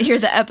Carly didn't hear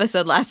the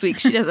episode last week,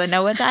 she doesn't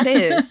know what that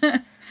is.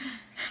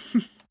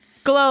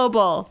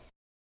 Global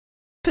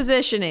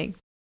positioning.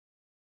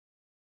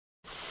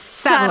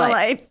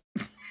 Satellite.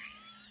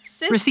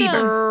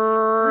 System.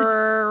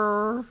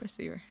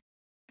 Receiver.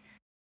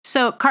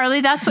 So,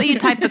 Carly, that's what you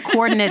type the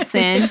coordinates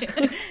in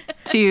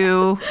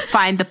to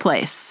find the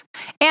place.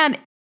 And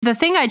the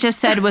thing I just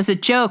said was a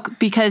joke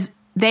because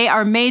they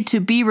are made to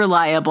be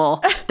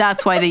reliable.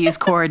 That's why they use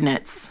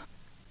coordinates.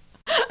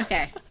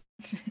 Okay.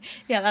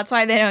 Yeah, that's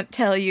why they don't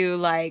tell you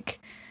like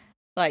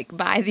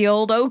by the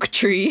old oak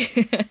tree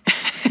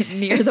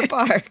near the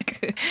park.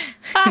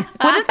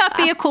 Wouldn't that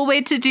be a cool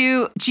way to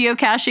do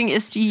geocaching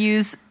is to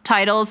use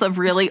titles of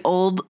really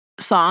old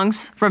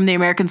songs from the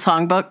American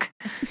Songbook?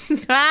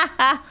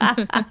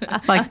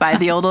 Like By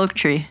the Old Oak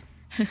Tree.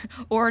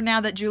 Or now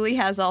that Julie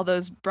has all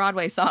those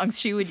Broadway songs,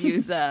 she would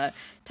use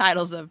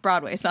titles of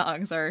Broadway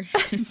songs or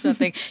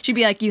something. She'd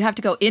be like, you have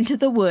to go into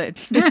the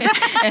woods. And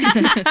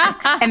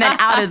then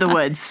out of the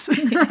woods.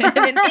 And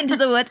then into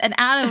the woods and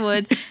out of the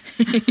woods.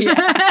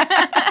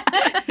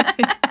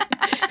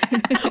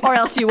 Or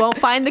else you won't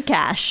find the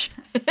cache.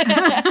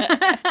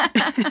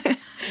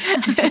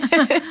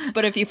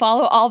 But if you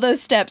follow all those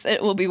steps,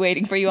 it will be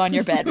waiting for you on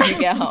your bed when you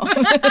get home.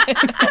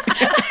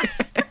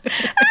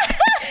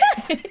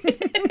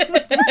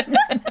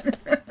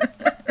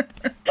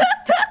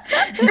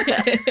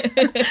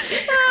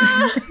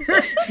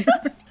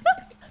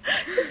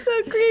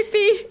 So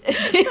creepy.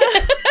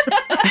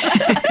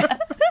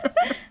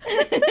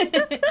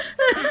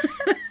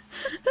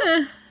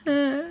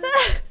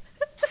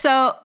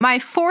 So my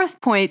fourth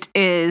point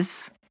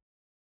is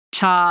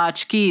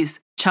tchotchkes,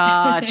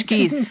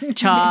 tchotchkes,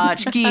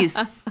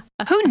 tchotchkes.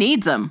 Who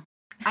needs them?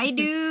 I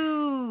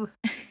do.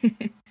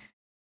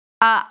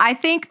 I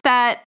think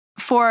that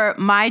for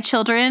my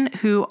children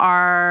who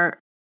are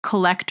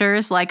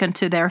collectors like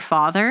unto their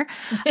father,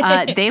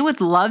 they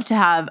would love to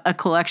have a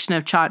collection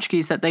of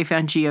tchotchkes that they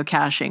found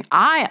geocaching.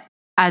 I,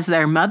 as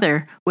their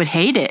mother, would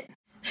hate it.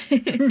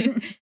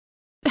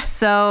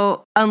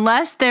 So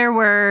unless there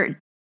were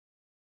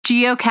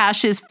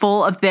geocaches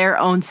full of their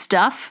own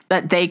stuff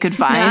that they could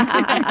find.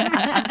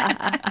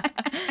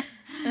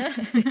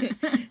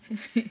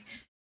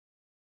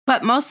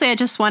 But mostly I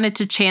just wanted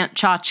to chant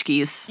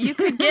tchotchkes. You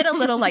could get a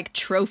little like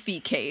trophy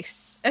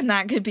case, and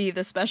that could be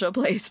the special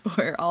place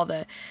for all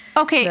the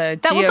Okay, the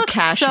that would look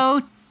geocache.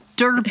 so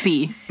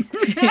derpy.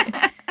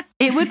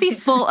 It would be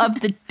full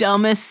of the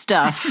dumbest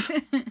stuff.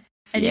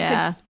 And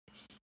Yeah.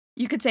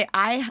 you could say,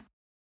 I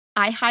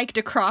hiked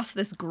across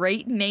this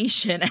great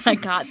nation and I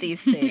got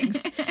these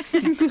things.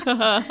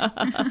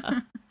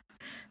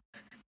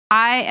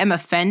 I am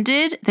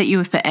offended that you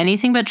would put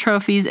anything but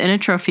trophies in a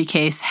trophy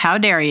case. How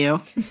dare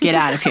you? Get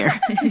out of here.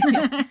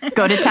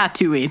 Go to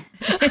Tatooine.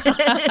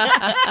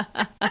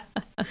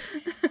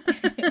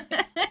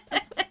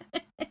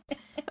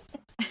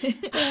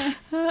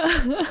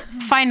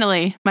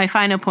 Finally, my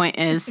final point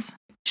is,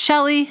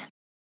 Shelley,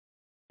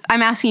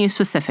 I'm asking you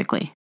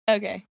specifically.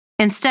 Okay.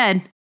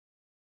 Instead,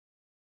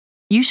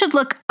 you should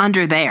look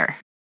under there.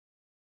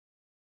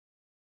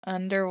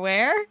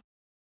 Underwear?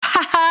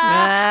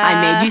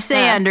 I made you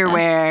say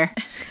underwear.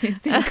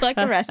 Think like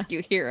a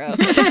rescue hero.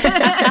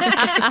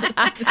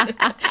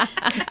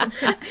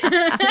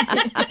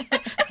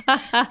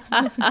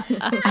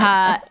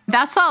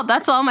 That's all.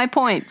 That's all my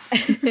points.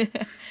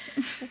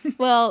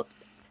 Well,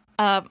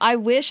 I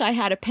wish I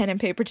had a pen and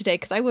paper today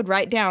because I would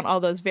write down all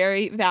those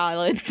very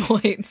valid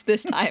points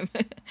this time.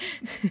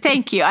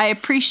 Thank you. I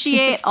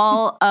appreciate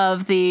all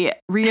of the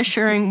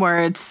reassuring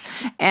words.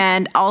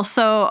 And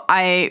also,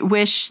 I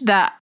wish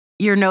that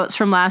your notes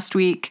from last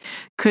week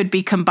could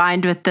be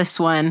combined with this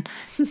one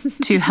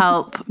to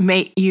help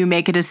make you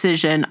make a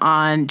decision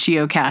on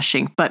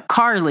geocaching. But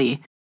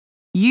Carly,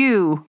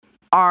 you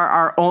are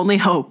our only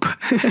hope.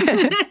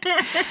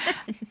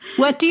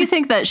 What do you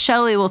think that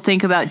Shelley will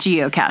think about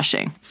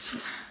geocaching?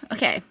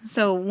 Okay,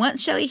 so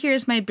once Shelly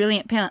hears my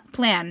brilliant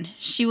plan,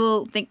 she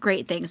will think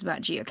great things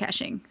about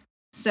geocaching.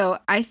 So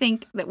I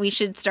think that we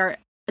should start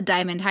a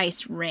diamond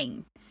heist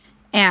ring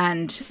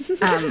and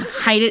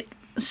hide it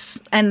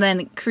and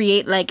then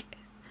create like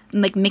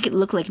make it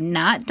look like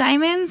not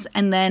diamonds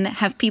and then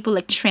have people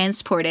like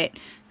transport it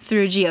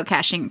through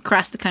geocaching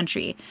across the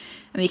country,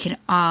 and we can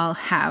all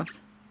have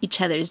each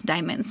other's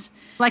diamonds.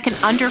 Like an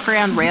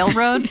underground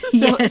railroad?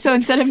 So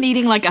instead of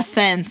needing like a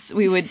fence,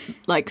 we would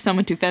like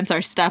someone to fence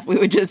our stuff. We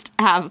would just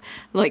have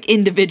like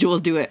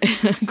individuals do it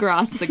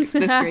across this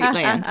great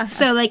land.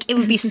 So like it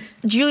would be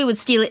Julie would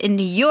steal it in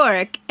New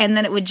York, and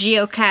then it would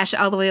geocache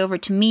all the way over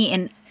to me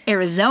in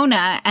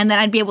Arizona, and then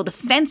I'd be able to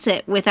fence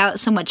it without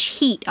so much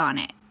heat on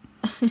it.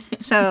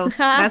 So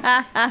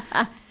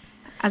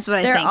that's what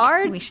I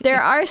think.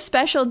 There are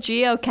special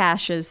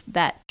geocaches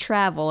that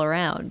travel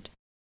around.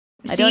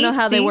 I don't know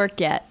how they work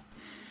yet,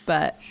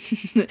 but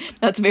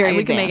that's very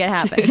we can make it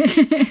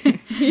happen.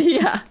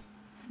 Yeah.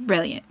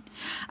 Brilliant.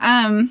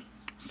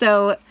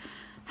 So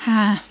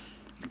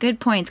good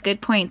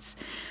points.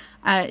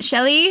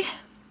 Shelly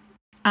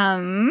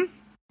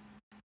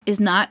is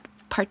not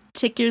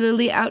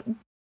particularly outgoing.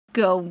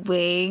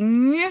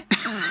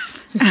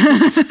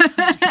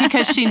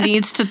 Because she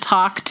needs to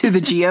talk to the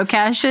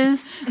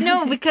geocaches?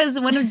 No, because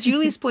one of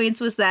Julie's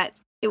points was that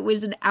it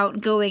was an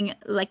outgoing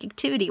like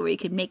activity where you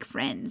could make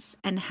friends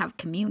and have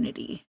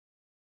community.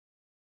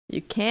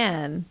 You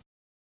can.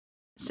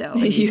 So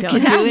you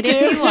can do it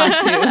if you want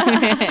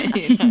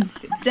to.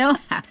 Don't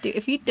have to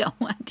if you don't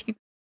want to.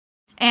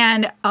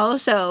 And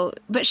also,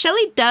 but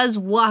Shelly does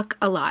walk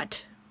a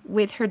lot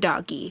with her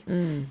doggy.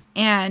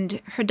 And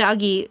her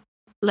doggy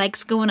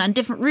likes going on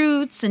different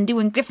routes and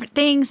doing different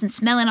things and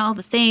smelling all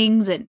the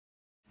things. And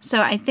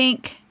so I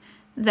think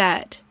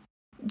that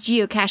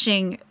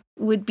geocaching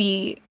would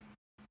be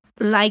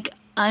like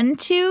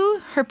unto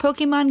her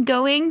Pokemon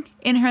going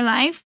in her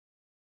life.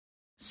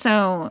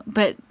 So,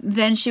 but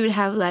then she would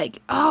have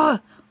like, oh,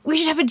 we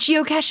should have a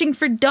geocaching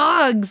for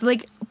dogs.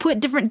 Like, put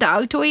different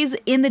dog toys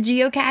in the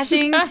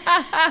geocaching.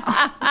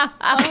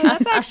 Oh,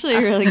 that's actually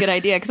a really good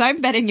idea, because I'm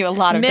betting you a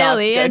lot of dogs go $1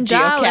 million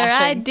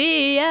geocaching.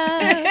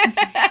 idea.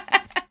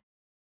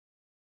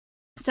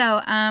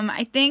 So,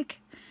 I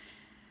think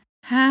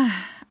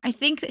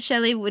that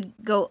Shelly would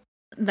go,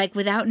 like,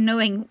 without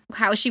knowing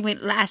how she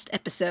went last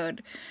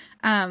episode,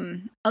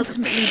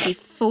 ultimately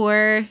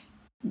before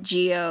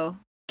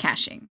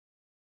geocaching.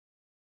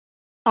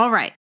 All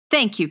right.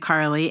 Thank you,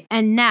 Carly.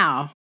 And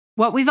now,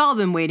 what we've all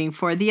been waiting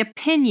for, the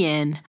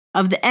opinion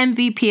of the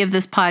MVP of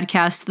this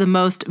podcast, the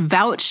most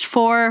vouched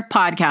for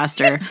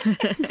podcaster,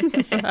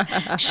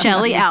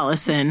 Shelly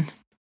Allison.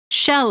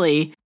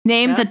 Shelly,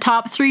 name the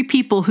top 3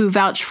 people who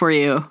vouch for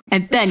you,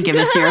 and then give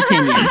us your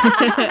opinion.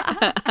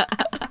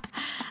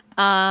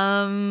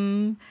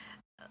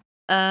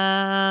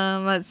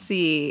 Let's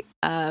see.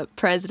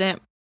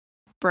 President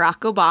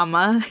Barack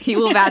Obama. He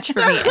will vouch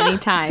for me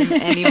anytime,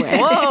 anywhere.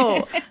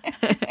 Whoa.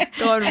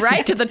 Going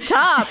right to the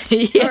top.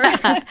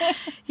 Yeah.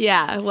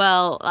 Yeah.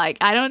 Well, like,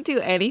 I don't do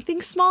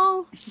anything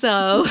small,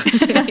 so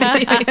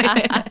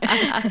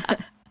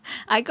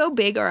I go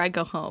big or I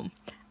go home.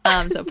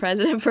 So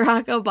President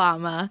Barack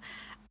Obama,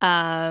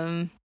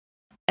 and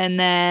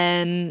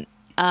then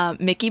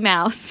Mickey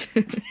Mouse,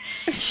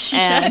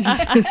 and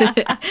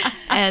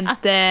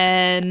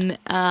then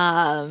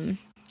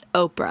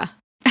Oprah.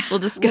 We'll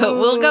just go.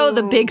 We'll go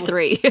the big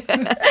 3.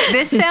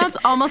 This sounds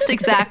almost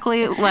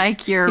exactly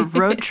like your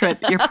road trip,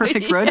 your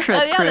perfect road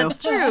trip crew. Yeah, that's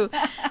true.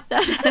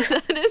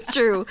 That is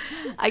true.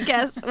 I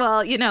guess.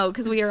 Well, you know,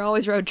 because we are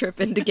always road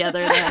tripping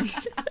together. Then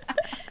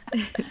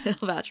they'll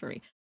vouch for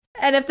me.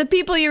 And if the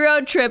people you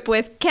road trip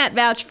with can't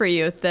vouch for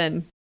you,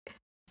 then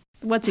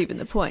what's even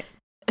the point?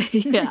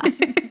 Yeah.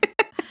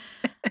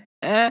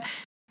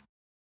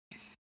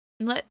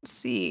 Let's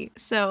see.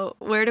 So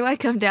where do I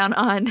come down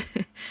on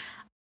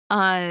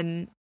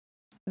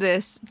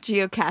this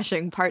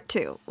geocaching part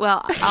 2?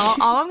 Well,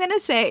 all I'm gonna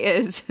say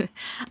is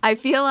I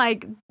feel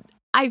like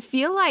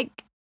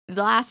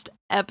the last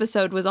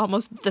episode was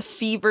almost the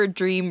fever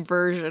dream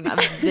version of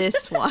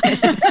this one.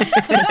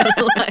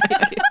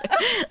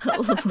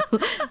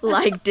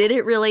 like, did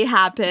it really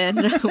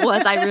happen?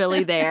 Was I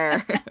really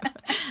there?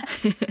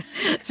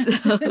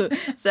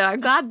 So I'm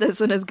glad this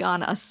one has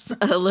gone us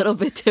a little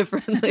bit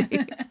differently.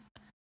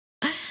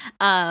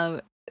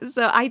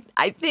 So I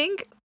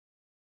think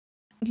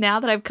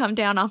now that I've come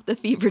down off the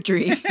fever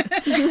dream,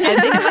 I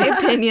think my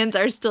opinions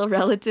are still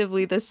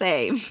relatively the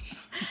same.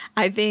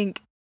 I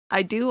think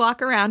I do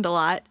walk around a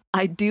lot.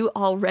 I do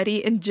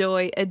already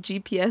enjoy a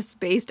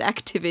GPS-based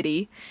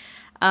activity.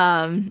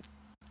 I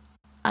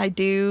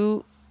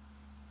do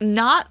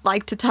not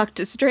like to talk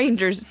to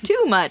strangers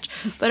too much,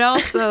 but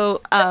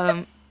also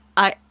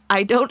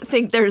I don't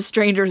think there's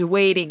strangers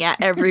waiting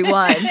at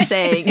everyone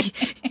saying,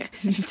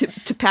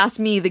 to pass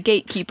me, the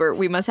gatekeeper,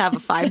 we must have a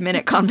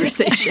 5-minute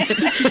conversation.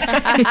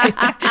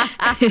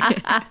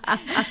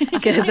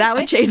 Because that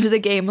would change the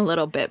game a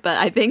little bit. But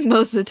I think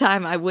most of the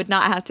time I would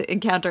not have to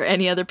encounter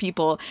any other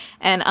people.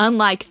 And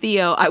unlike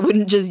Theo, I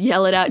wouldn't just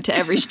yell it out to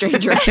every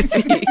stranger I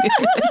see.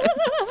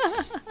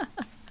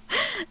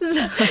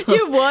 So,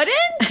 You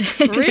wouldn't?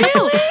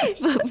 Really?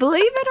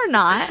 Believe it or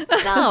not,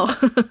 no.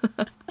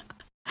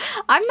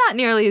 I'm not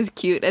nearly as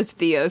cute as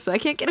Theo, so I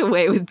can't get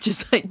away with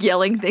just like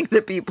yelling things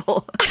at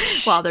people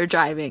while they're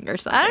driving or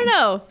something. I don't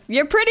know.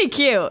 You're pretty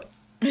cute.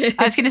 I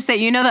was going to say,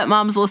 you know that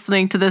mom's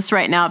listening to this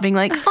right now being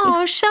like,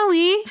 oh,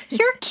 Shelly,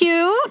 you're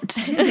cute.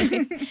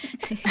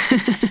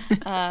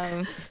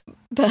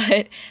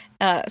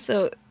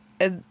 So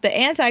the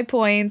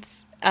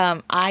anti-points,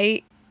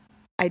 I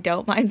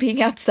don't mind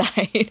being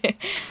outside.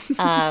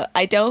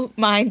 I don't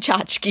mind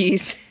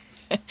tchotchkes.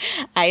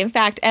 I, in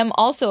fact, am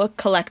also a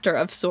collector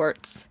of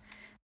sorts.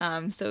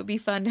 So it'd be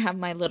fun to have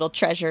my little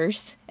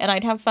treasures. And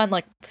I'd have fun,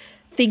 like,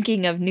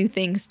 thinking of new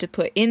things to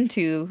put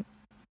into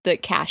the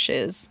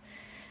caches.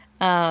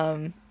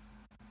 I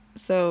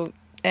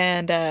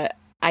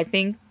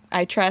think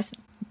I trust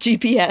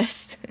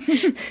GPS.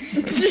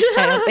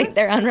 I don't think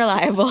they're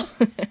unreliable.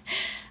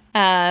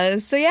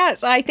 So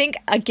I think,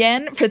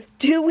 again, for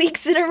 2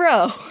 weeks in a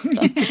row,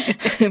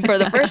 for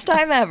the first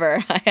time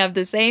ever, I have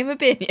the same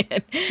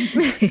opinion.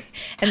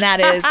 And that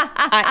is,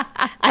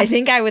 I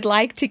think I would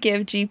like to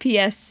give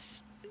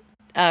GPS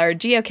or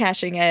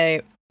geocaching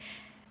a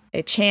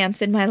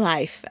chance in my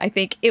life. I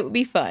think it would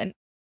be fun.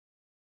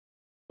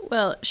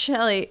 Well,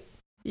 Shelly,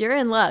 you're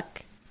in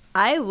luck.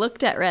 I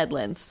looked at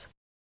Redlands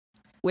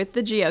with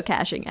the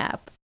geocaching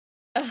app,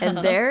 and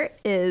there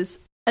is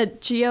a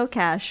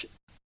geocache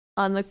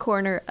on the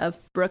corner of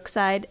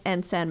Brookside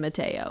and San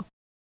Mateo.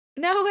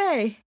 No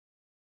way.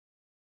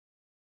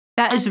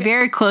 That is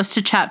very close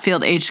to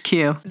Chatfield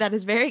HQ. That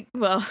is very,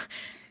 well,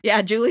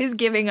 yeah, Julie's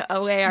giving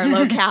away our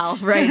locale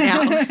right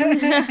now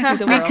to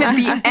the We world. could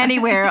be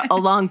anywhere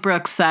along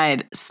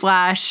Brookside /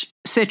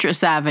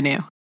 Citrus Avenue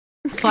 /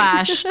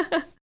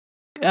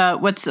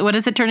 what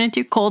does it turn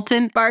into?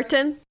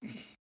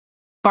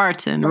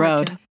 Barton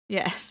Road.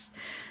 Yes.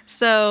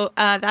 So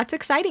that's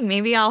exciting.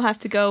 Maybe I'll have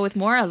to go with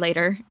Maura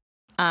later,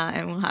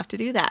 and we'll have to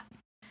do that.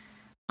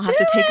 I'll have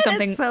to take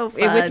something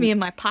with me in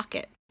my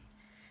pocket.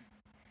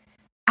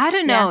 I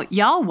don't know.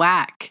 Y'all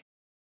whack.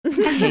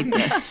 I hate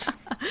this.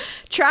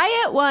 Try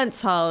it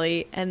once,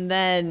 Holly, and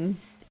then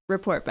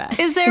report back.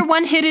 Is there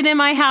one hidden in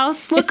my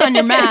house? Look on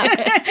your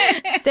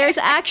map. There's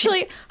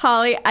actually,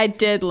 Holly, I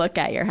did look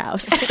at your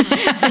house.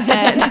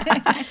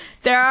 And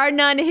there are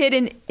none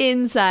hidden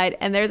inside,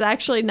 and there's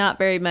actually not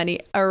very many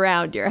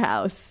around your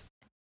house.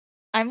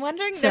 I'm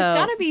wondering, So, there's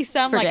got to be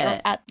some like forget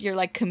it. at your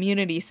like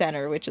community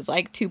center, which is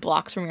like 2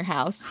 blocks from your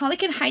house. Holly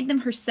can hide them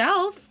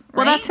herself.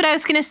 Well, right? that's what I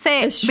was going to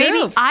say. It's true.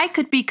 Maybe I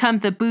could become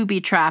the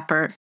booby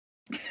trapper.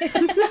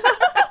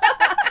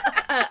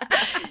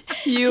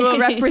 You will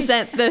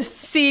represent the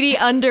seedy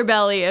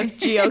underbelly of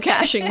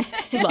geocaching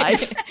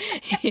life.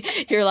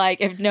 You're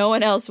like, if no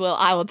one else will,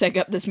 I will take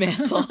up this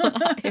mantle.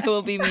 It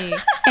will be me.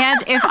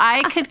 And if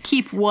I could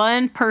keep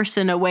one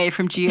person away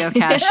from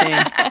geocaching,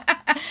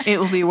 it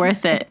will be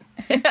worth it.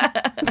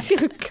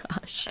 Oh,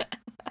 gosh.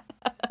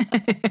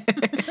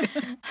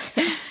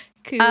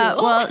 Cool.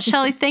 Well,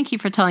 Shelly, thank you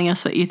for telling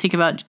us what you think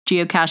about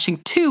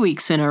geocaching 2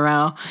 weeks in a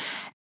row.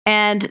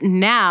 And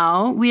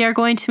now we are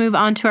going to move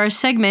on to our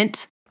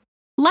segment,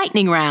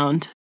 Lightning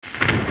Round.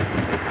 Oh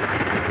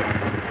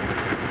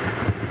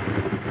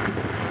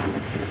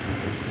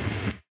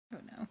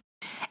no.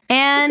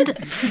 And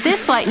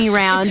this lightning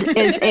round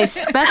is a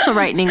special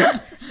lightning.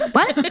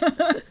 What?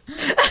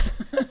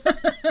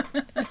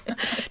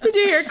 Did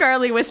you hear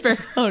Carly whisper,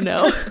 oh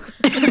no?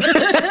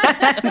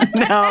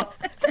 No.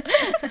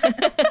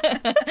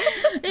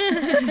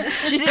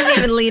 She didn't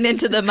even lean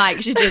into the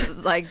mic. She just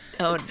was like,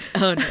 oh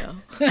no.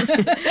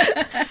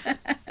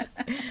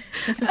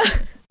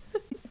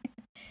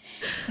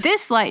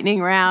 This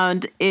lightning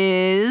round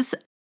is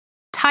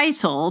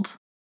titled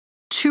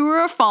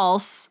True or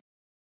False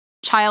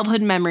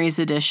Childhood Memories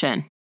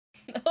Edition.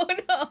 Oh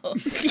no.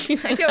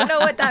 I don't know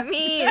what that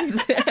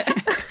means.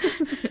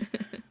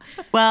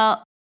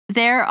 Well,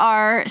 there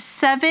are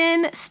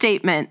 7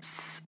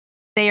 statements.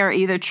 They are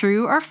either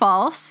true or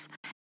false.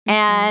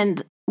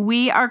 And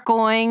I'm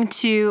going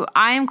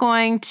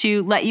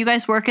to let you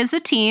guys work as a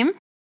team.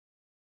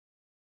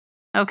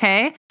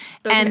 Okay?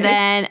 And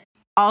then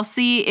I'll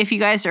see if you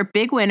guys are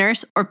big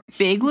winners or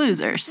big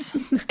losers.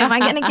 Am I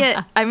gonna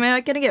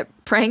get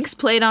pranks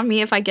played on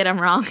me if I get them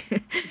wrong?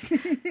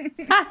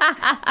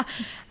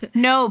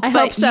 No, I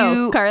but hope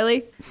so,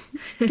 Carly.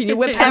 Can you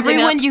whip something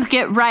everyone up? you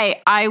get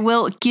right, I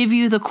will give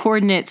you the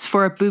coordinates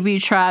for a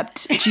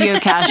booby-trapped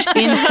geocache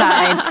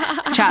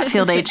inside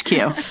Chatfield HQ.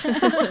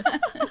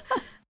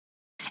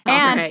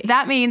 And right.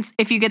 that means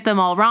if you get them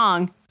all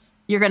wrong,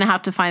 you're going to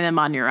have to find them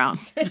on your own.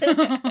 All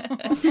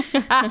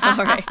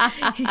right.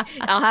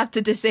 I'll have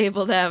to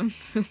disable them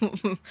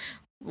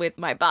with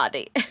my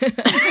body.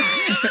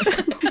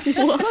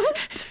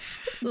 What?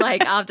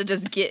 Like, I'll have to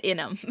just get in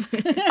them.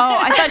 Oh,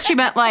 I thought she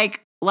meant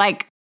like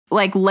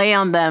lay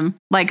on them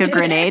like a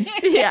grenade.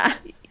 Yeah.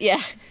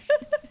 Yeah.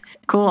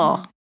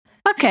 Cool.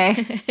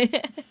 Okay.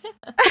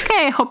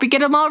 Okay, hope you get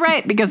them all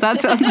right because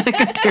that sounds like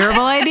a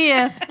terrible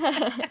idea.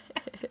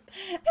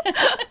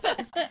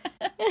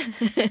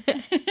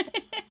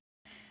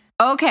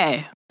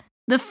 Okay.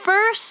 The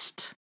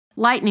first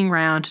lightning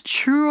round,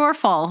 true or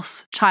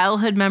false,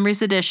 childhood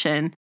memories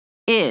edition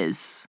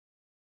is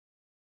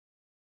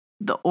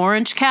The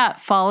orange cat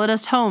followed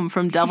us home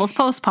from Devil's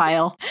Post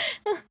pile.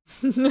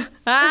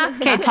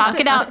 Okay, talk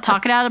it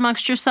out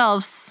amongst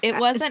yourselves. It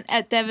wasn't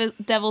at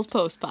Devil's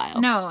Post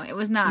pile. No, it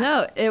was not.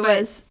 No, it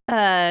was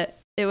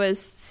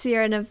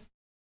Sierra No.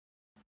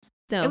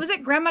 It was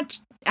at Grandma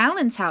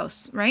Allen's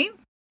house, right?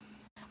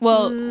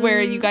 Well,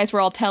 where you guys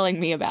were all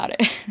telling me about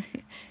it.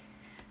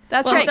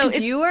 That's Well, right, so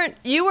because you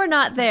were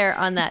not there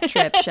on that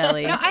trip,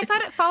 Shelley. No, I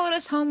thought it followed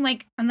us home,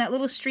 like on that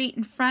little street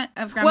in front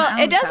of Grandma Well,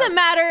 Allen's it doesn't house.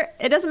 matter.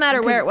 It doesn't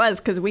matter where it was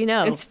because we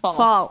know It's false.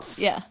 False.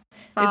 Yeah.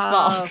 It's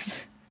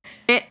false.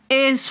 It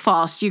is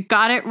false. You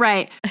got it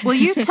right. Will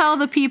you tell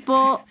the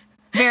people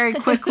very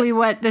quickly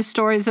what this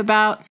story's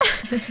about?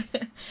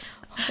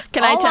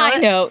 Can I tell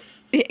it? know.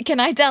 Can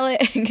I tell it?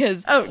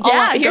 Because Oh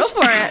yeah, go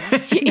for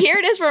it. Here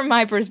it is from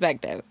my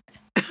perspective.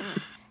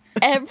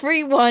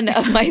 Every one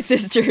of my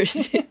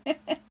sisters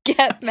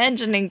kept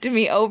mentioning to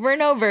me over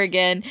and over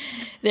again.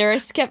 They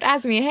kept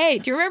asking me, "Hey,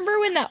 do you remember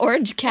when that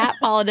orange cat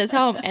followed us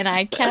home?" And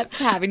I kept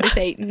having to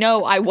say,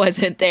 "No, I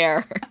wasn't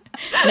there.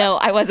 No,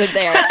 I wasn't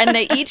there." And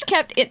they each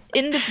kept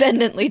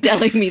independently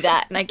telling me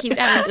that, and I kept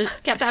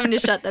having to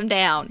shut them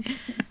down.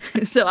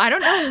 So I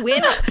don't know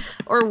when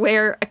or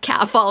where a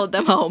cat followed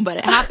them home, but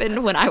it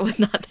happened when I was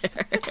not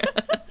there.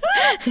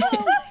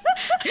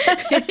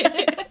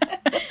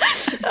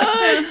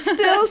 Oh, it's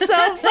still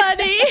so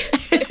funny.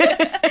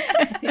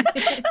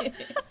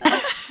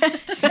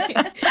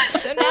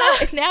 So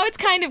now it's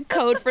kind of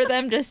code for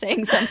them just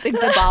saying something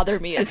to bother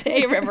me is,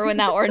 "Hey, remember when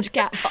that orange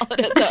cat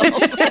followed us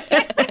home?"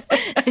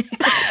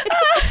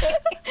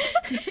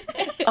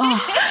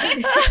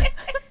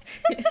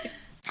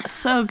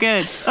 So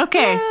good.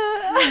 Okay.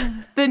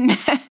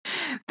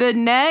 The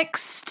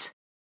next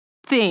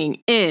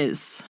thing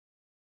is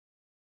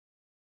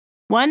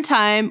one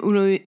time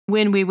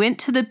when we went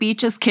to the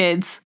beach as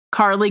kids,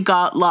 Carly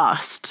got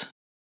lost.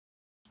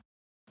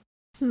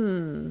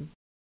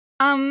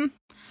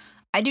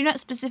 I do not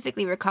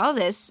specifically recall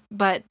this,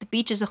 but the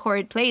beach is a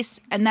horrid place,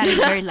 and that is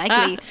very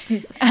likely.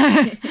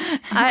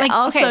 I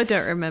also okay.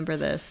 don't remember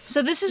this.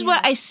 So this is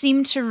what I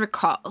seem to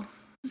recall.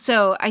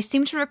 So I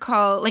seem to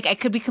recall, like I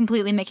could be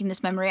completely making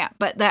this memory up,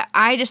 but that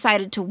I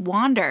decided to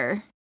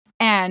wander,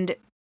 and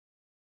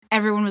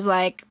everyone was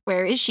like,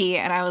 "Where is she?"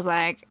 And I was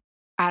like,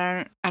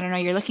 "I don't know.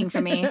 You're looking for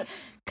me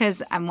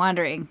because I'm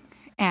wandering."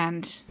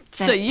 And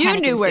then So you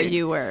panic knew where ensued.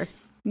 you were.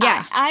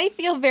 Yeah. I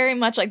feel very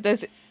much like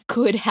this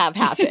could have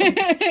happened.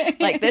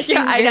 Like this Yeah,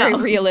 seems I very know.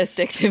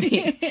 realistic to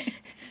me.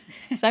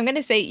 So I'm going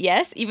to say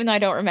yes, even though I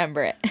don't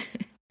remember it.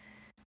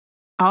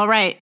 All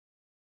right.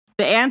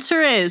 The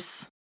answer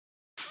is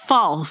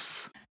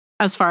false,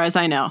 as far as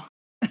I know.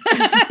 But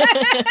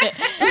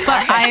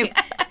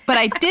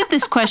I did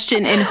this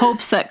question in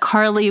hopes that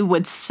Carly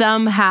would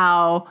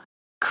somehow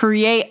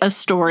create a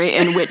story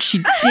in which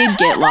she did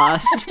get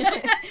lost.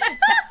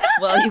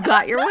 Well, you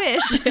got your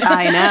wish.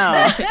 I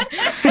know.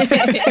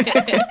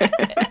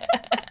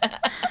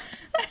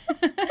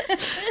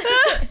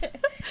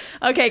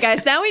 Okay,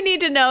 guys, now we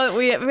need to know that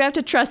we have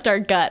to trust our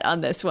gut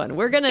on this one.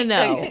 We're going to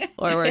know,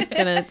 or we're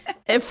going to,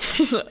 if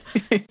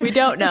we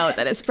don't know,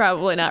 then it's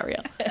probably not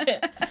real.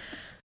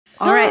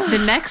 All right. The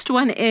next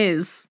one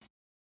is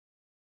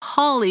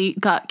Holly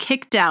got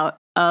kicked out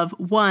of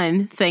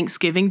one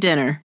Thanksgiving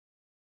dinner.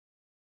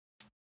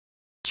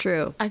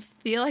 True. I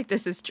feel like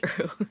this is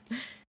true.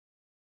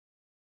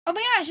 Oh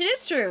my gosh, it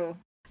is true.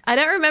 I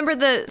don't remember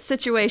the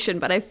situation,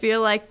 but I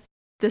feel like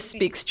this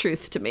speaks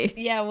truth to me.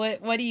 Yeah,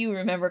 what do you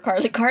remember,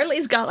 Carly?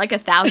 Carly's got like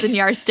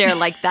 1,000-yard stare,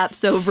 like that's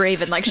so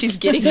brave, and like she's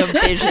getting a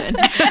vision.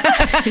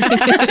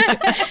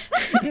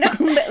 No,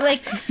 but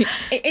like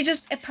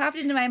it popped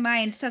into my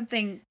mind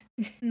something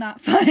not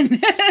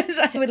fun.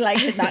 So I would like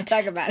to not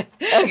talk about it.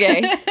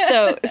 Okay,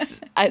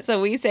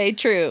 so we say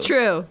true.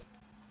 True.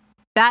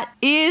 That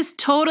is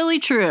totally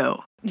true.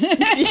 Ding,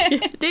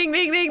 ding,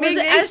 ding, ding, Was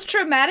it ding. as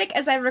traumatic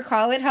as I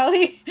recall it,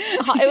 Holly?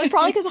 It was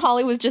probably because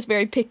Holly was just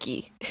very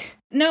picky.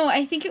 No,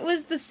 I think it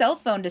was the cell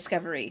phone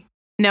discovery.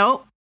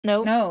 No,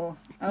 Nope. No.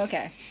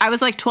 Okay. I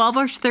was like 12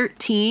 or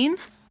 13,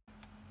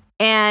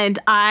 and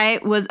I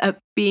was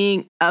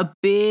being a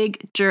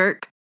big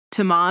jerk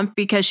to Mom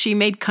because she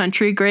made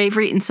country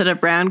gravy instead of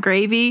brown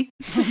gravy.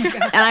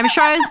 And I'm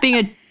sure I was being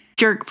a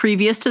jerk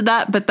previous to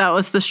that, but that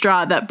was the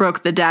straw that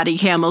broke the daddy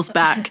camel's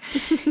back.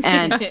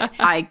 And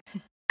I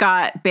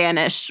got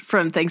banished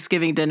from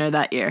Thanksgiving dinner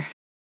that year.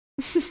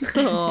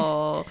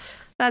 Oh,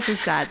 that's a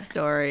sad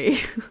story.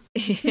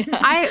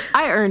 I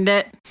earned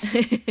it.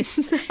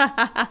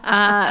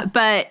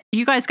 But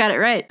you guys got it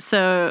right.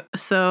 So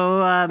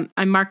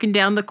I'm marking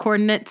down the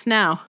coordinates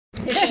now.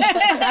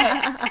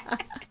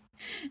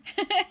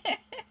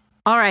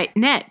 All right,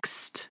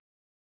 next.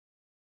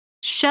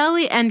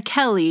 Shelley and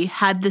Kelly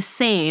had the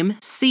same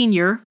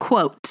senior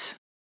quote.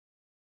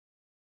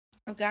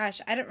 Oh gosh,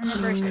 I don't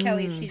remember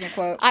Kelly's senior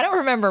quote. I don't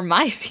remember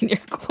my senior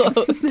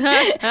quote.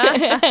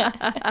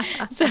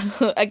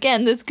 So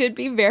again, this could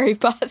be very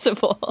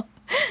possible.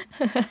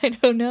 I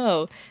don't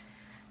know.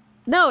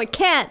 No, it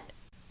can't.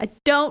 I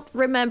don't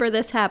remember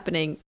this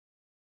happening.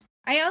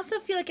 I also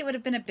feel like it would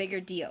have been a bigger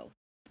deal.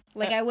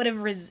 Like I would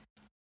have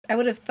I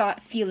would have thought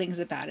feelings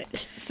about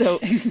it. So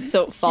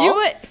false. You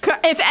would,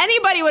 if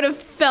anybody would have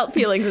felt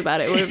feelings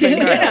about it, it would have been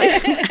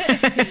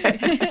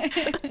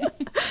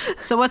Carly.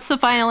 So what's the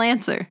final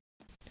answer?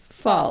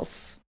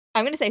 False.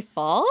 I'm gonna say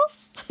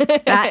false.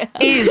 That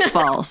is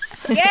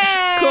false.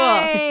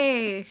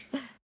 Yay!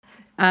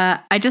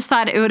 I just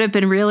thought it would have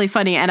been really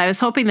funny, and I was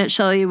hoping that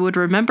Shelley would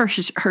remember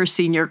her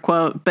senior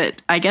quote,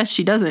 but I guess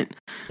she doesn't.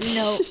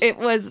 No, it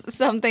was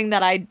something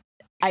that I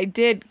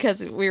did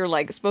because we were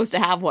like supposed to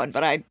have one,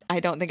 but I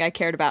don't think I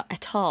cared about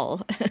at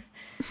all.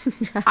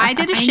 I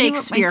did a I knew what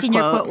Shakespeare my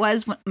senior quote. quote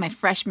was my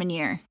freshman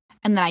year,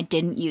 and then I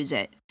didn't use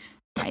it.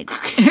 But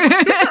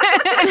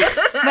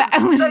I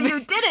was, So you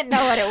didn't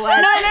know what it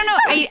was. no.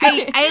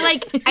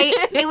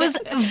 It was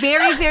a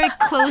very, very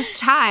close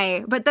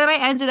tie. But then I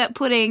ended up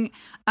putting.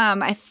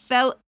 I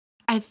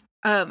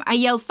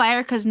yelled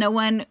fire because no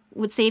one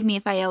would save me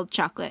if I yelled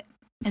chocolate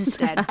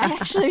instead. I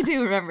actually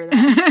do remember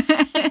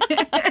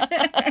that.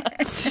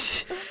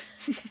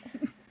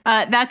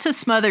 That's a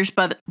Smothers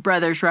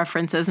Brothers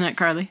reference, isn't it,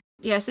 Carly?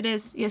 Yes, it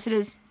is. Yes, it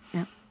is.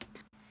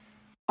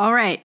 All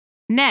right.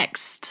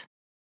 Next,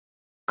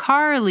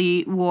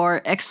 Carly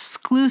wore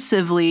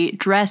exclusively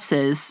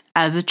dresses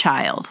as a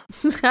child.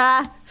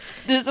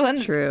 This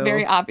one's True.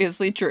 very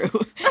obviously true.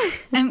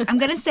 I'm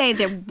gonna say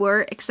there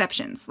were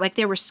exceptions, like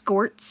there were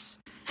skirts,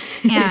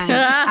 and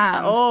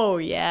Oh,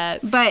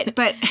 yes. but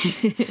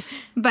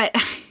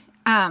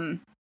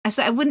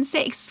so I wouldn't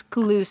say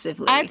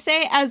exclusively. I'd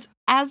say as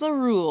a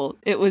rule,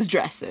 it was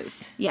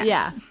dresses. yes,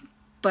 Yeah.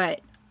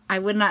 but I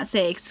would not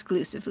say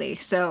exclusively.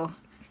 So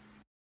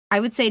I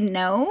would say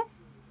no,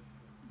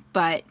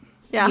 but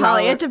Yeah, you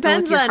Holly, all it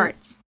depends go with your on-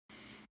 hearts.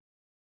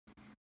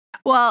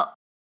 Well,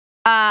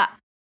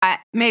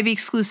 maybe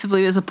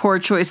exclusively was a poor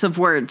choice of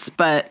words,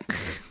 but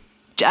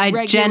I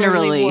Regularly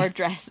generally wore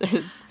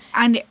dresses.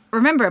 And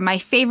remember, my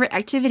favorite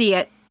activity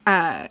at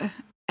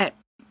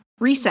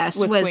recess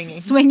Was was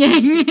swinging.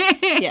 swinging.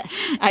 Yes,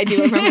 I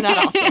do remember that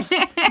also.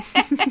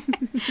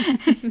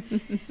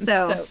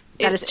 So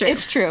that is true.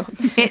 It's true.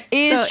 It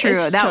is So true.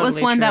 it's That was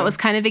totally one that true. was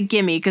kind of a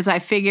gimme because I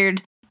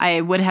figured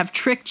I would have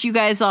tricked you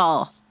guys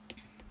all,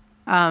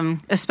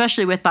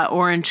 especially with that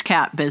orange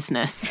cat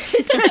business.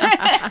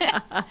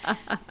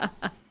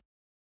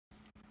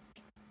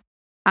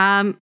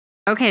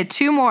 Okay,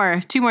 two more.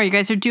 You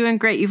guys are doing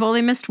great. You've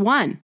only missed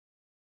one.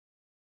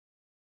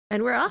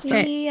 And we're awesome.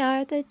 Okay. We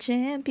are the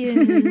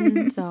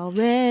champions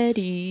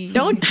already.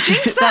 Don't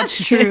jinx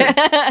That's true.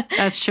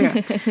 That's true.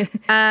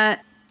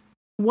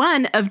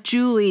 One of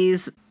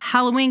Julie's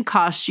Halloween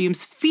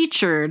costumes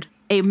featured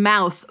a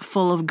mouth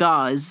full of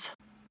gauze.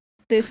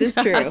 This is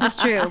true. This is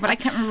true, but I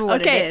can't remember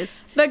what Okay. it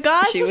is. The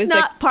gauze She was was a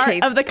not part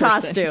cave of the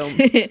person. costume.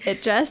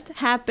 It just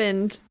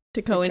happened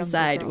to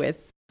coincide girl. with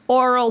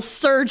oral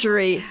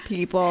surgery,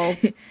 people.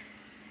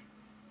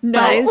 No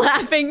That is-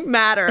 laughing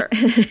matter.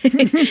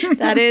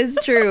 That is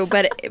true,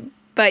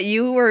 but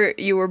you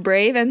were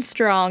brave and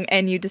strong,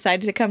 and you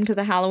decided to come to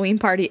the Halloween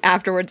party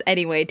afterwards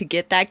anyway to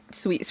get that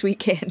sweet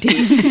candy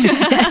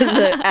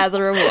as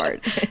a reward.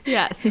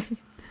 Yes.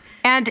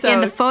 And So- in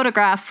the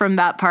photograph from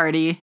that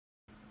party,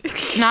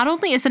 not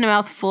only is it a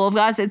mouth full of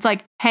gauze, it's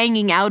like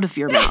hanging out of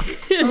your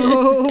mouth. It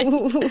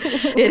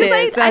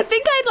Because is. I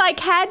think I'd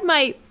had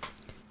my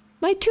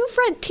two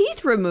front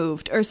teeth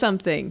removed or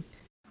something.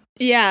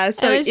 Yeah,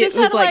 so So it just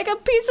had was a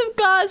piece of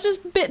gauze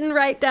just bitten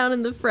right down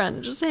in the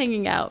front, just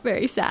hanging out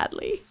very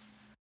sadly.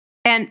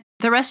 And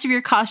the rest of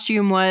your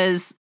costume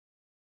was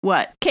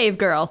what? Cave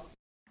girl.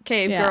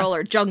 cave yeah. girl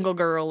or jungle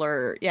girl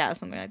or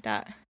something like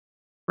that.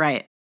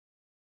 Right.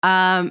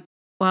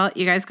 Well,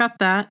 you guys got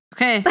that.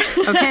 Okay.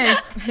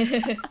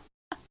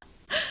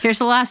 Here's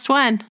the last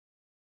one.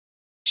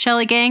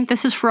 Shelly gang,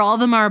 this is for all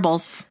the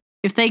marbles.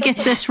 If they get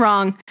this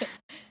wrong,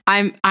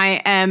 I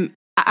am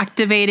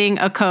activating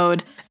a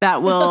code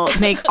that will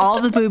make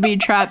all the booby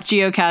trap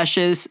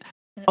geocaches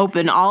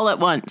open all at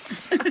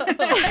once.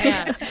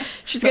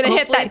 She's going to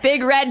hit that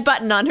big red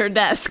button on her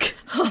desk.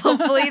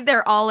 Hopefully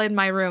they're all in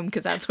my room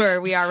because that's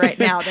where we are right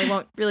now. They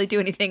won't really do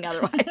anything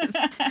otherwise.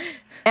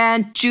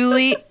 And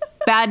Julie,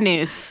 bad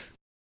news.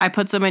 I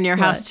put some in your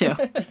house too.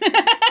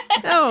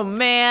 Oh,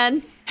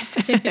 man.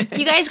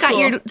 You guys got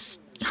your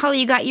Holly.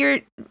 You got your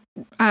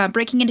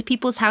breaking into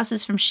people's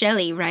houses from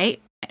Shelly,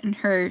 right? And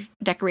her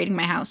decorating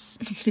my house.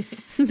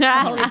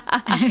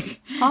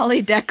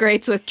 Holly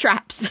decorates with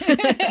traps. Who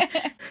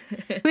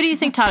do you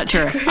think taught it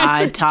to her?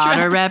 I taught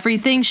her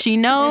everything she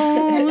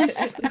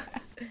knows.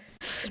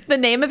 The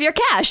name of your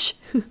cache.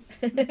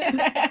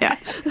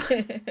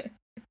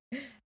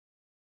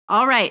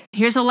 All right,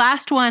 here's the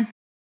last one.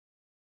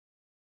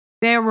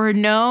 There were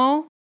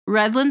no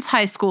Redlands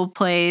High School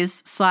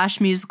plays /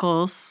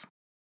 musicals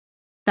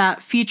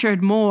that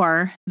featured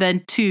more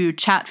than 2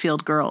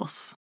 Chatfield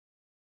girls.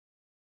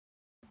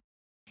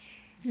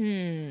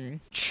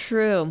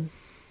 True.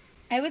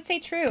 I would say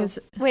true.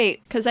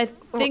 Wait, Because I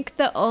think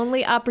the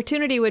only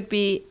opportunity would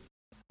be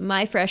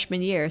my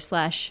freshman year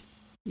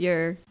 /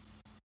 your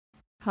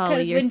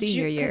Holly, your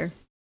senior year.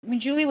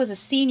 When Julie was a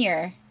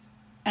senior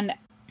and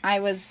I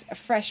was a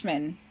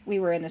freshman, we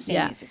were in the same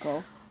Yeah.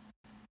 musical.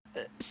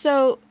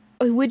 So,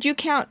 would you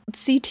count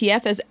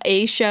CTF as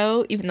a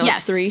show, even though Yes.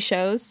 it's 3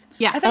 shows?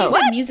 Yeah. I thought you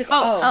said musical.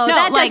 Oh, No,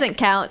 that like- doesn't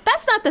count.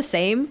 That's not the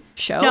same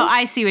show. No,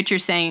 I see what you're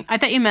saying. I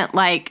thought you meant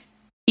like,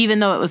 even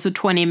though it was a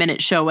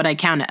 20-minute show, would I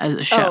count it as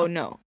a show? Oh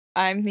no,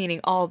 I'm meaning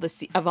all the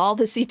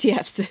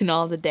CTFs in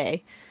all the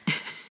day.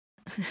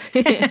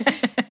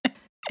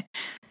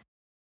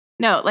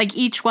 No, like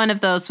each one of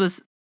those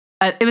was,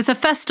 it was a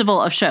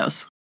festival of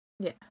shows.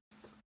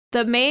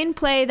 The main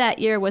play that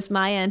year was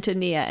My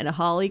Antonia, and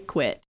Holly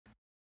quit.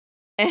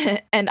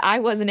 And I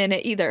wasn't in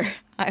it either.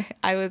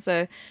 I was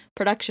a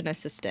production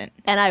assistant.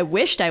 And I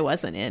wished I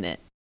wasn't in it.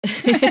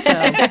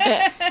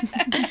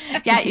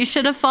 Yeah, you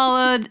should have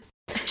followed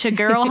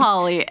Chigurl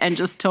Holly and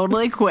just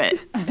totally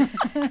quit.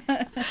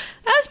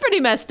 That's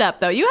pretty messed up,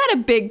 though. You had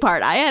a big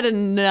part. I had a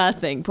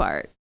nothing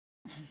part.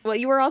 Well,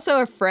 you were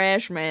also a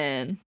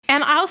freshman.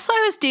 And also,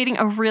 I was dating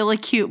a really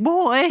cute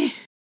boy.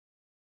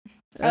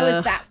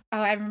 I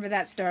remember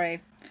that story.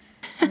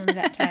 I remember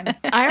that time.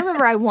 I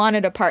remember I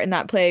wanted a part in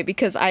that play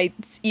because I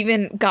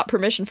even got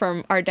permission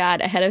from our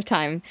dad ahead of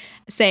time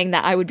saying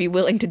that I would be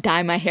willing to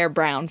dye my hair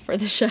brown for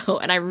the show,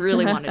 and I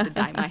really wanted to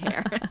dye my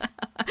hair.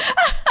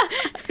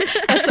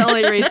 That's the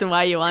only reason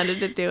why you wanted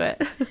to do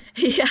it.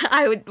 Yeah,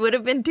 I would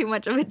have been too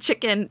much of a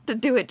chicken to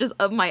do it just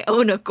of my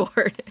own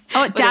accord.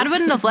 Oh, Dad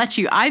wouldn't have let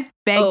you. I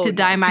begged to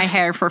dye my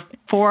hair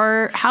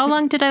for how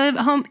long did I live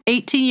at home?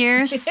 18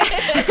 years.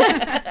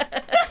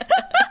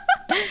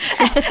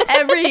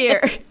 Every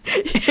year.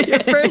 Your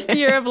first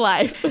year of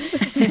life.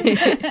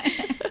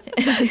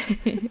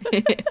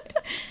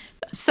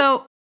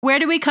 So, where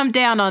do we come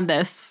down on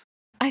this?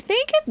 I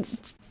think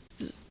it's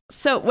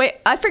So, wait,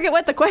 I forget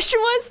what the question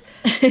was.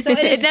 So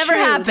it never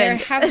true. happened. There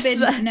have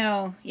been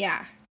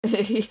yeah.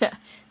 yeah,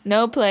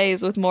 no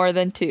plays with more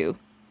than 2.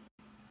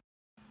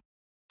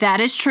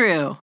 That is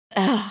true.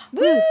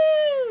 Woo!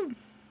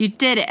 You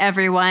did it,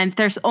 everyone.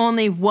 There's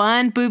only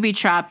one booby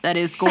trap that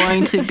is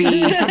going to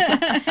be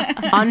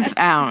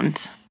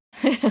unfound.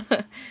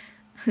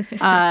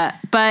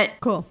 But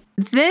Cool.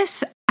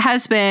 this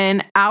has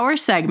been our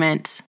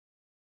segment,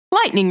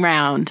 Lightning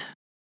Round.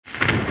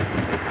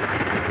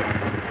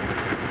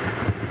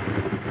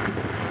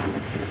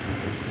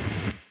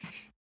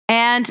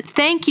 And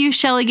thank you,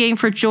 Shelly Gang,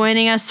 for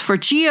joining us for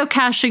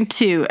Geocaching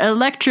 2,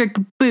 Electric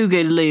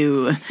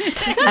Boogaloo.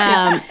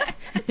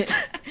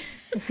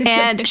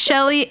 And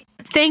Shelly,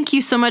 thank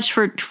you so much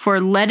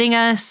for letting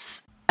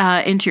us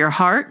into your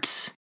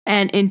heart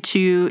and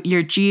into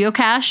your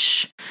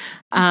geocache.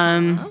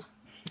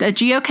 The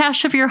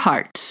geocache of your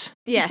heart.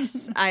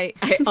 yes. I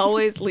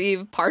always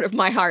leave part of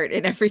my heart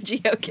in every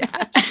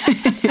geocache.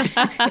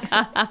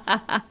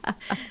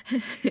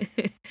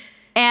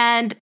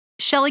 And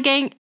Shelly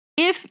Gang,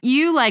 if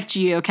you like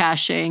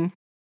geocaching,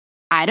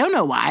 I don't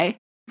know why,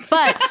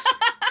 but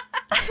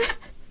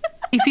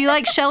if you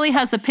like Shelly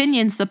Has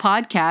Opinions, the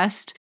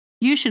podcast,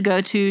 you should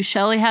go to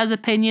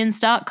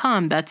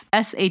shellyhasopinions.com. That's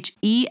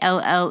SHELLEY,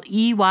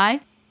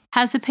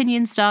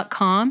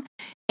 hasopinions.com.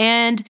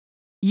 And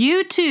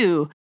you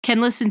too can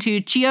listen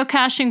to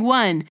Geocaching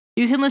 1.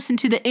 You can listen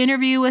to the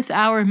interview with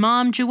our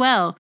mom,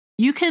 Joelle.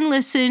 You can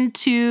listen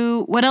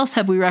to, what else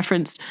have we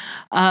referenced?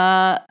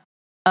 Star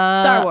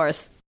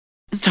Wars.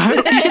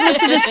 You can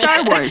listen to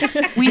Star Wars.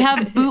 We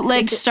have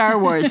bootleg Star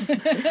Wars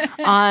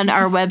on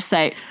our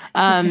website.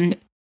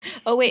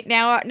 Oh wait,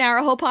 now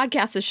our whole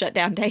podcast is shut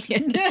down. Dang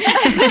it!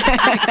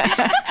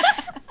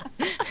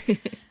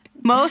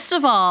 Most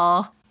of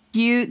all,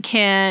 you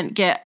can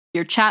get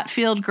your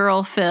Chatfield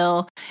girl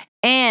Phil,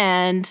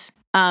 and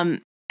you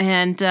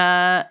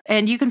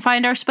can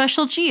find our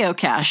special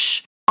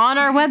geocache on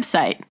our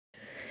website.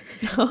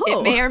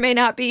 It may or may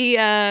not be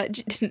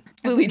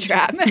booby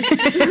trap.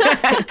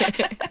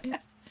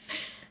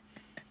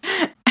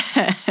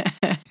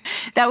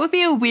 That would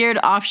be a weird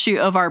offshoot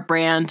of our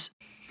brand,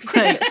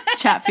 like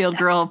Chatfield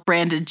Girl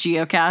branded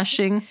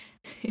geocaching.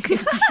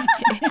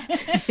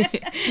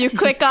 You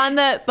click on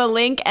the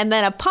link and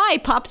then a pie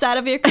pops out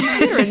of your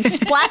computer and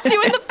splats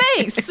you in the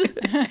face.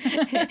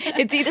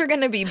 It's either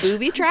going to be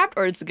booby trapped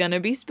or it's going to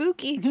be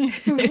spooky.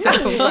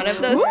 One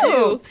of those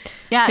two.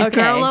 Yeah,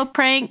 Okay. Girlo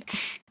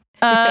prank,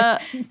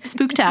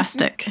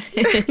 spooktastic.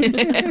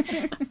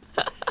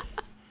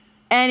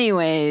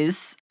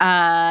 Anyways,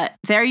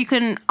 there you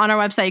can, on our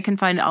website, you can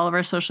find all of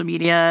our social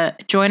media.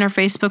 Join our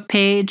Facebook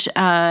page,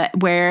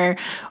 where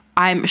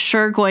I'm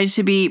sure going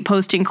to be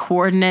posting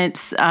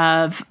coordinates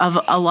of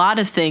a lot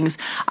of things.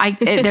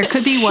 There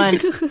could be one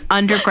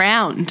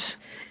underground.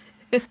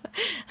 There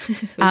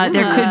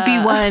could be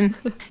one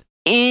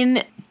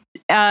in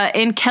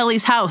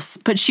Kelly's house,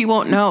 but she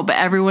won't know. But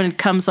everyone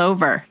comes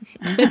over.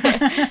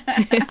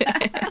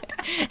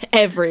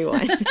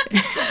 Everyone.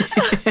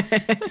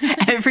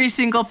 Every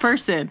single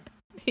person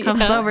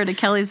comes over to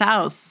Kelly's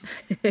house.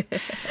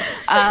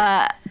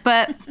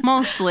 But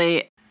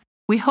mostly,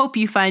 we hope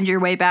you find your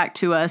way back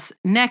to us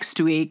next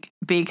week,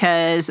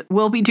 because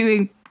we'll be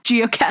doing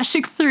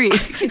Geocaching 3.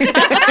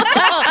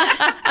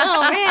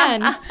 Oh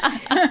man.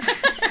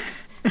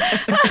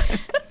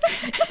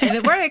 If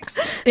it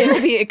works. It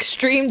will be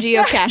extreme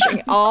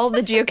geocaching. All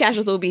the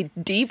geocaches will be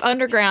deep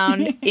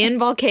underground, in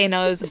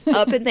volcanoes,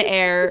 up in the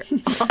air,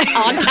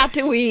 on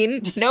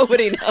Tatooine.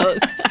 Nobody knows.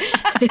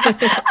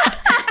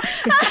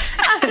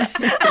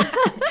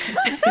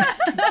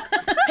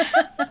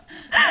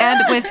 And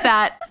with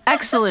that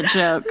excellent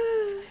joke,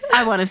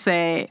 I want to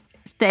say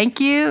thank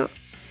you,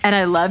 and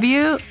I love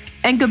you,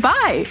 and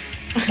goodbye.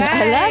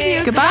 I love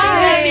you. Goodbye.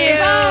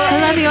 I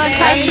love you on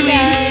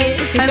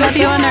Tatooine. I love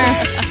you on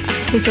Earth.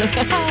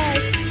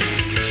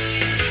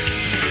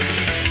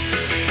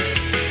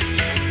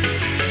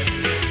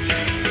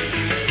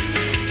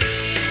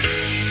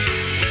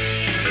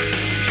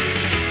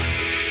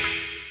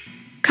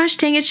 Gosh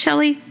dang it,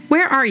 Shelley.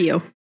 Where are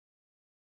you?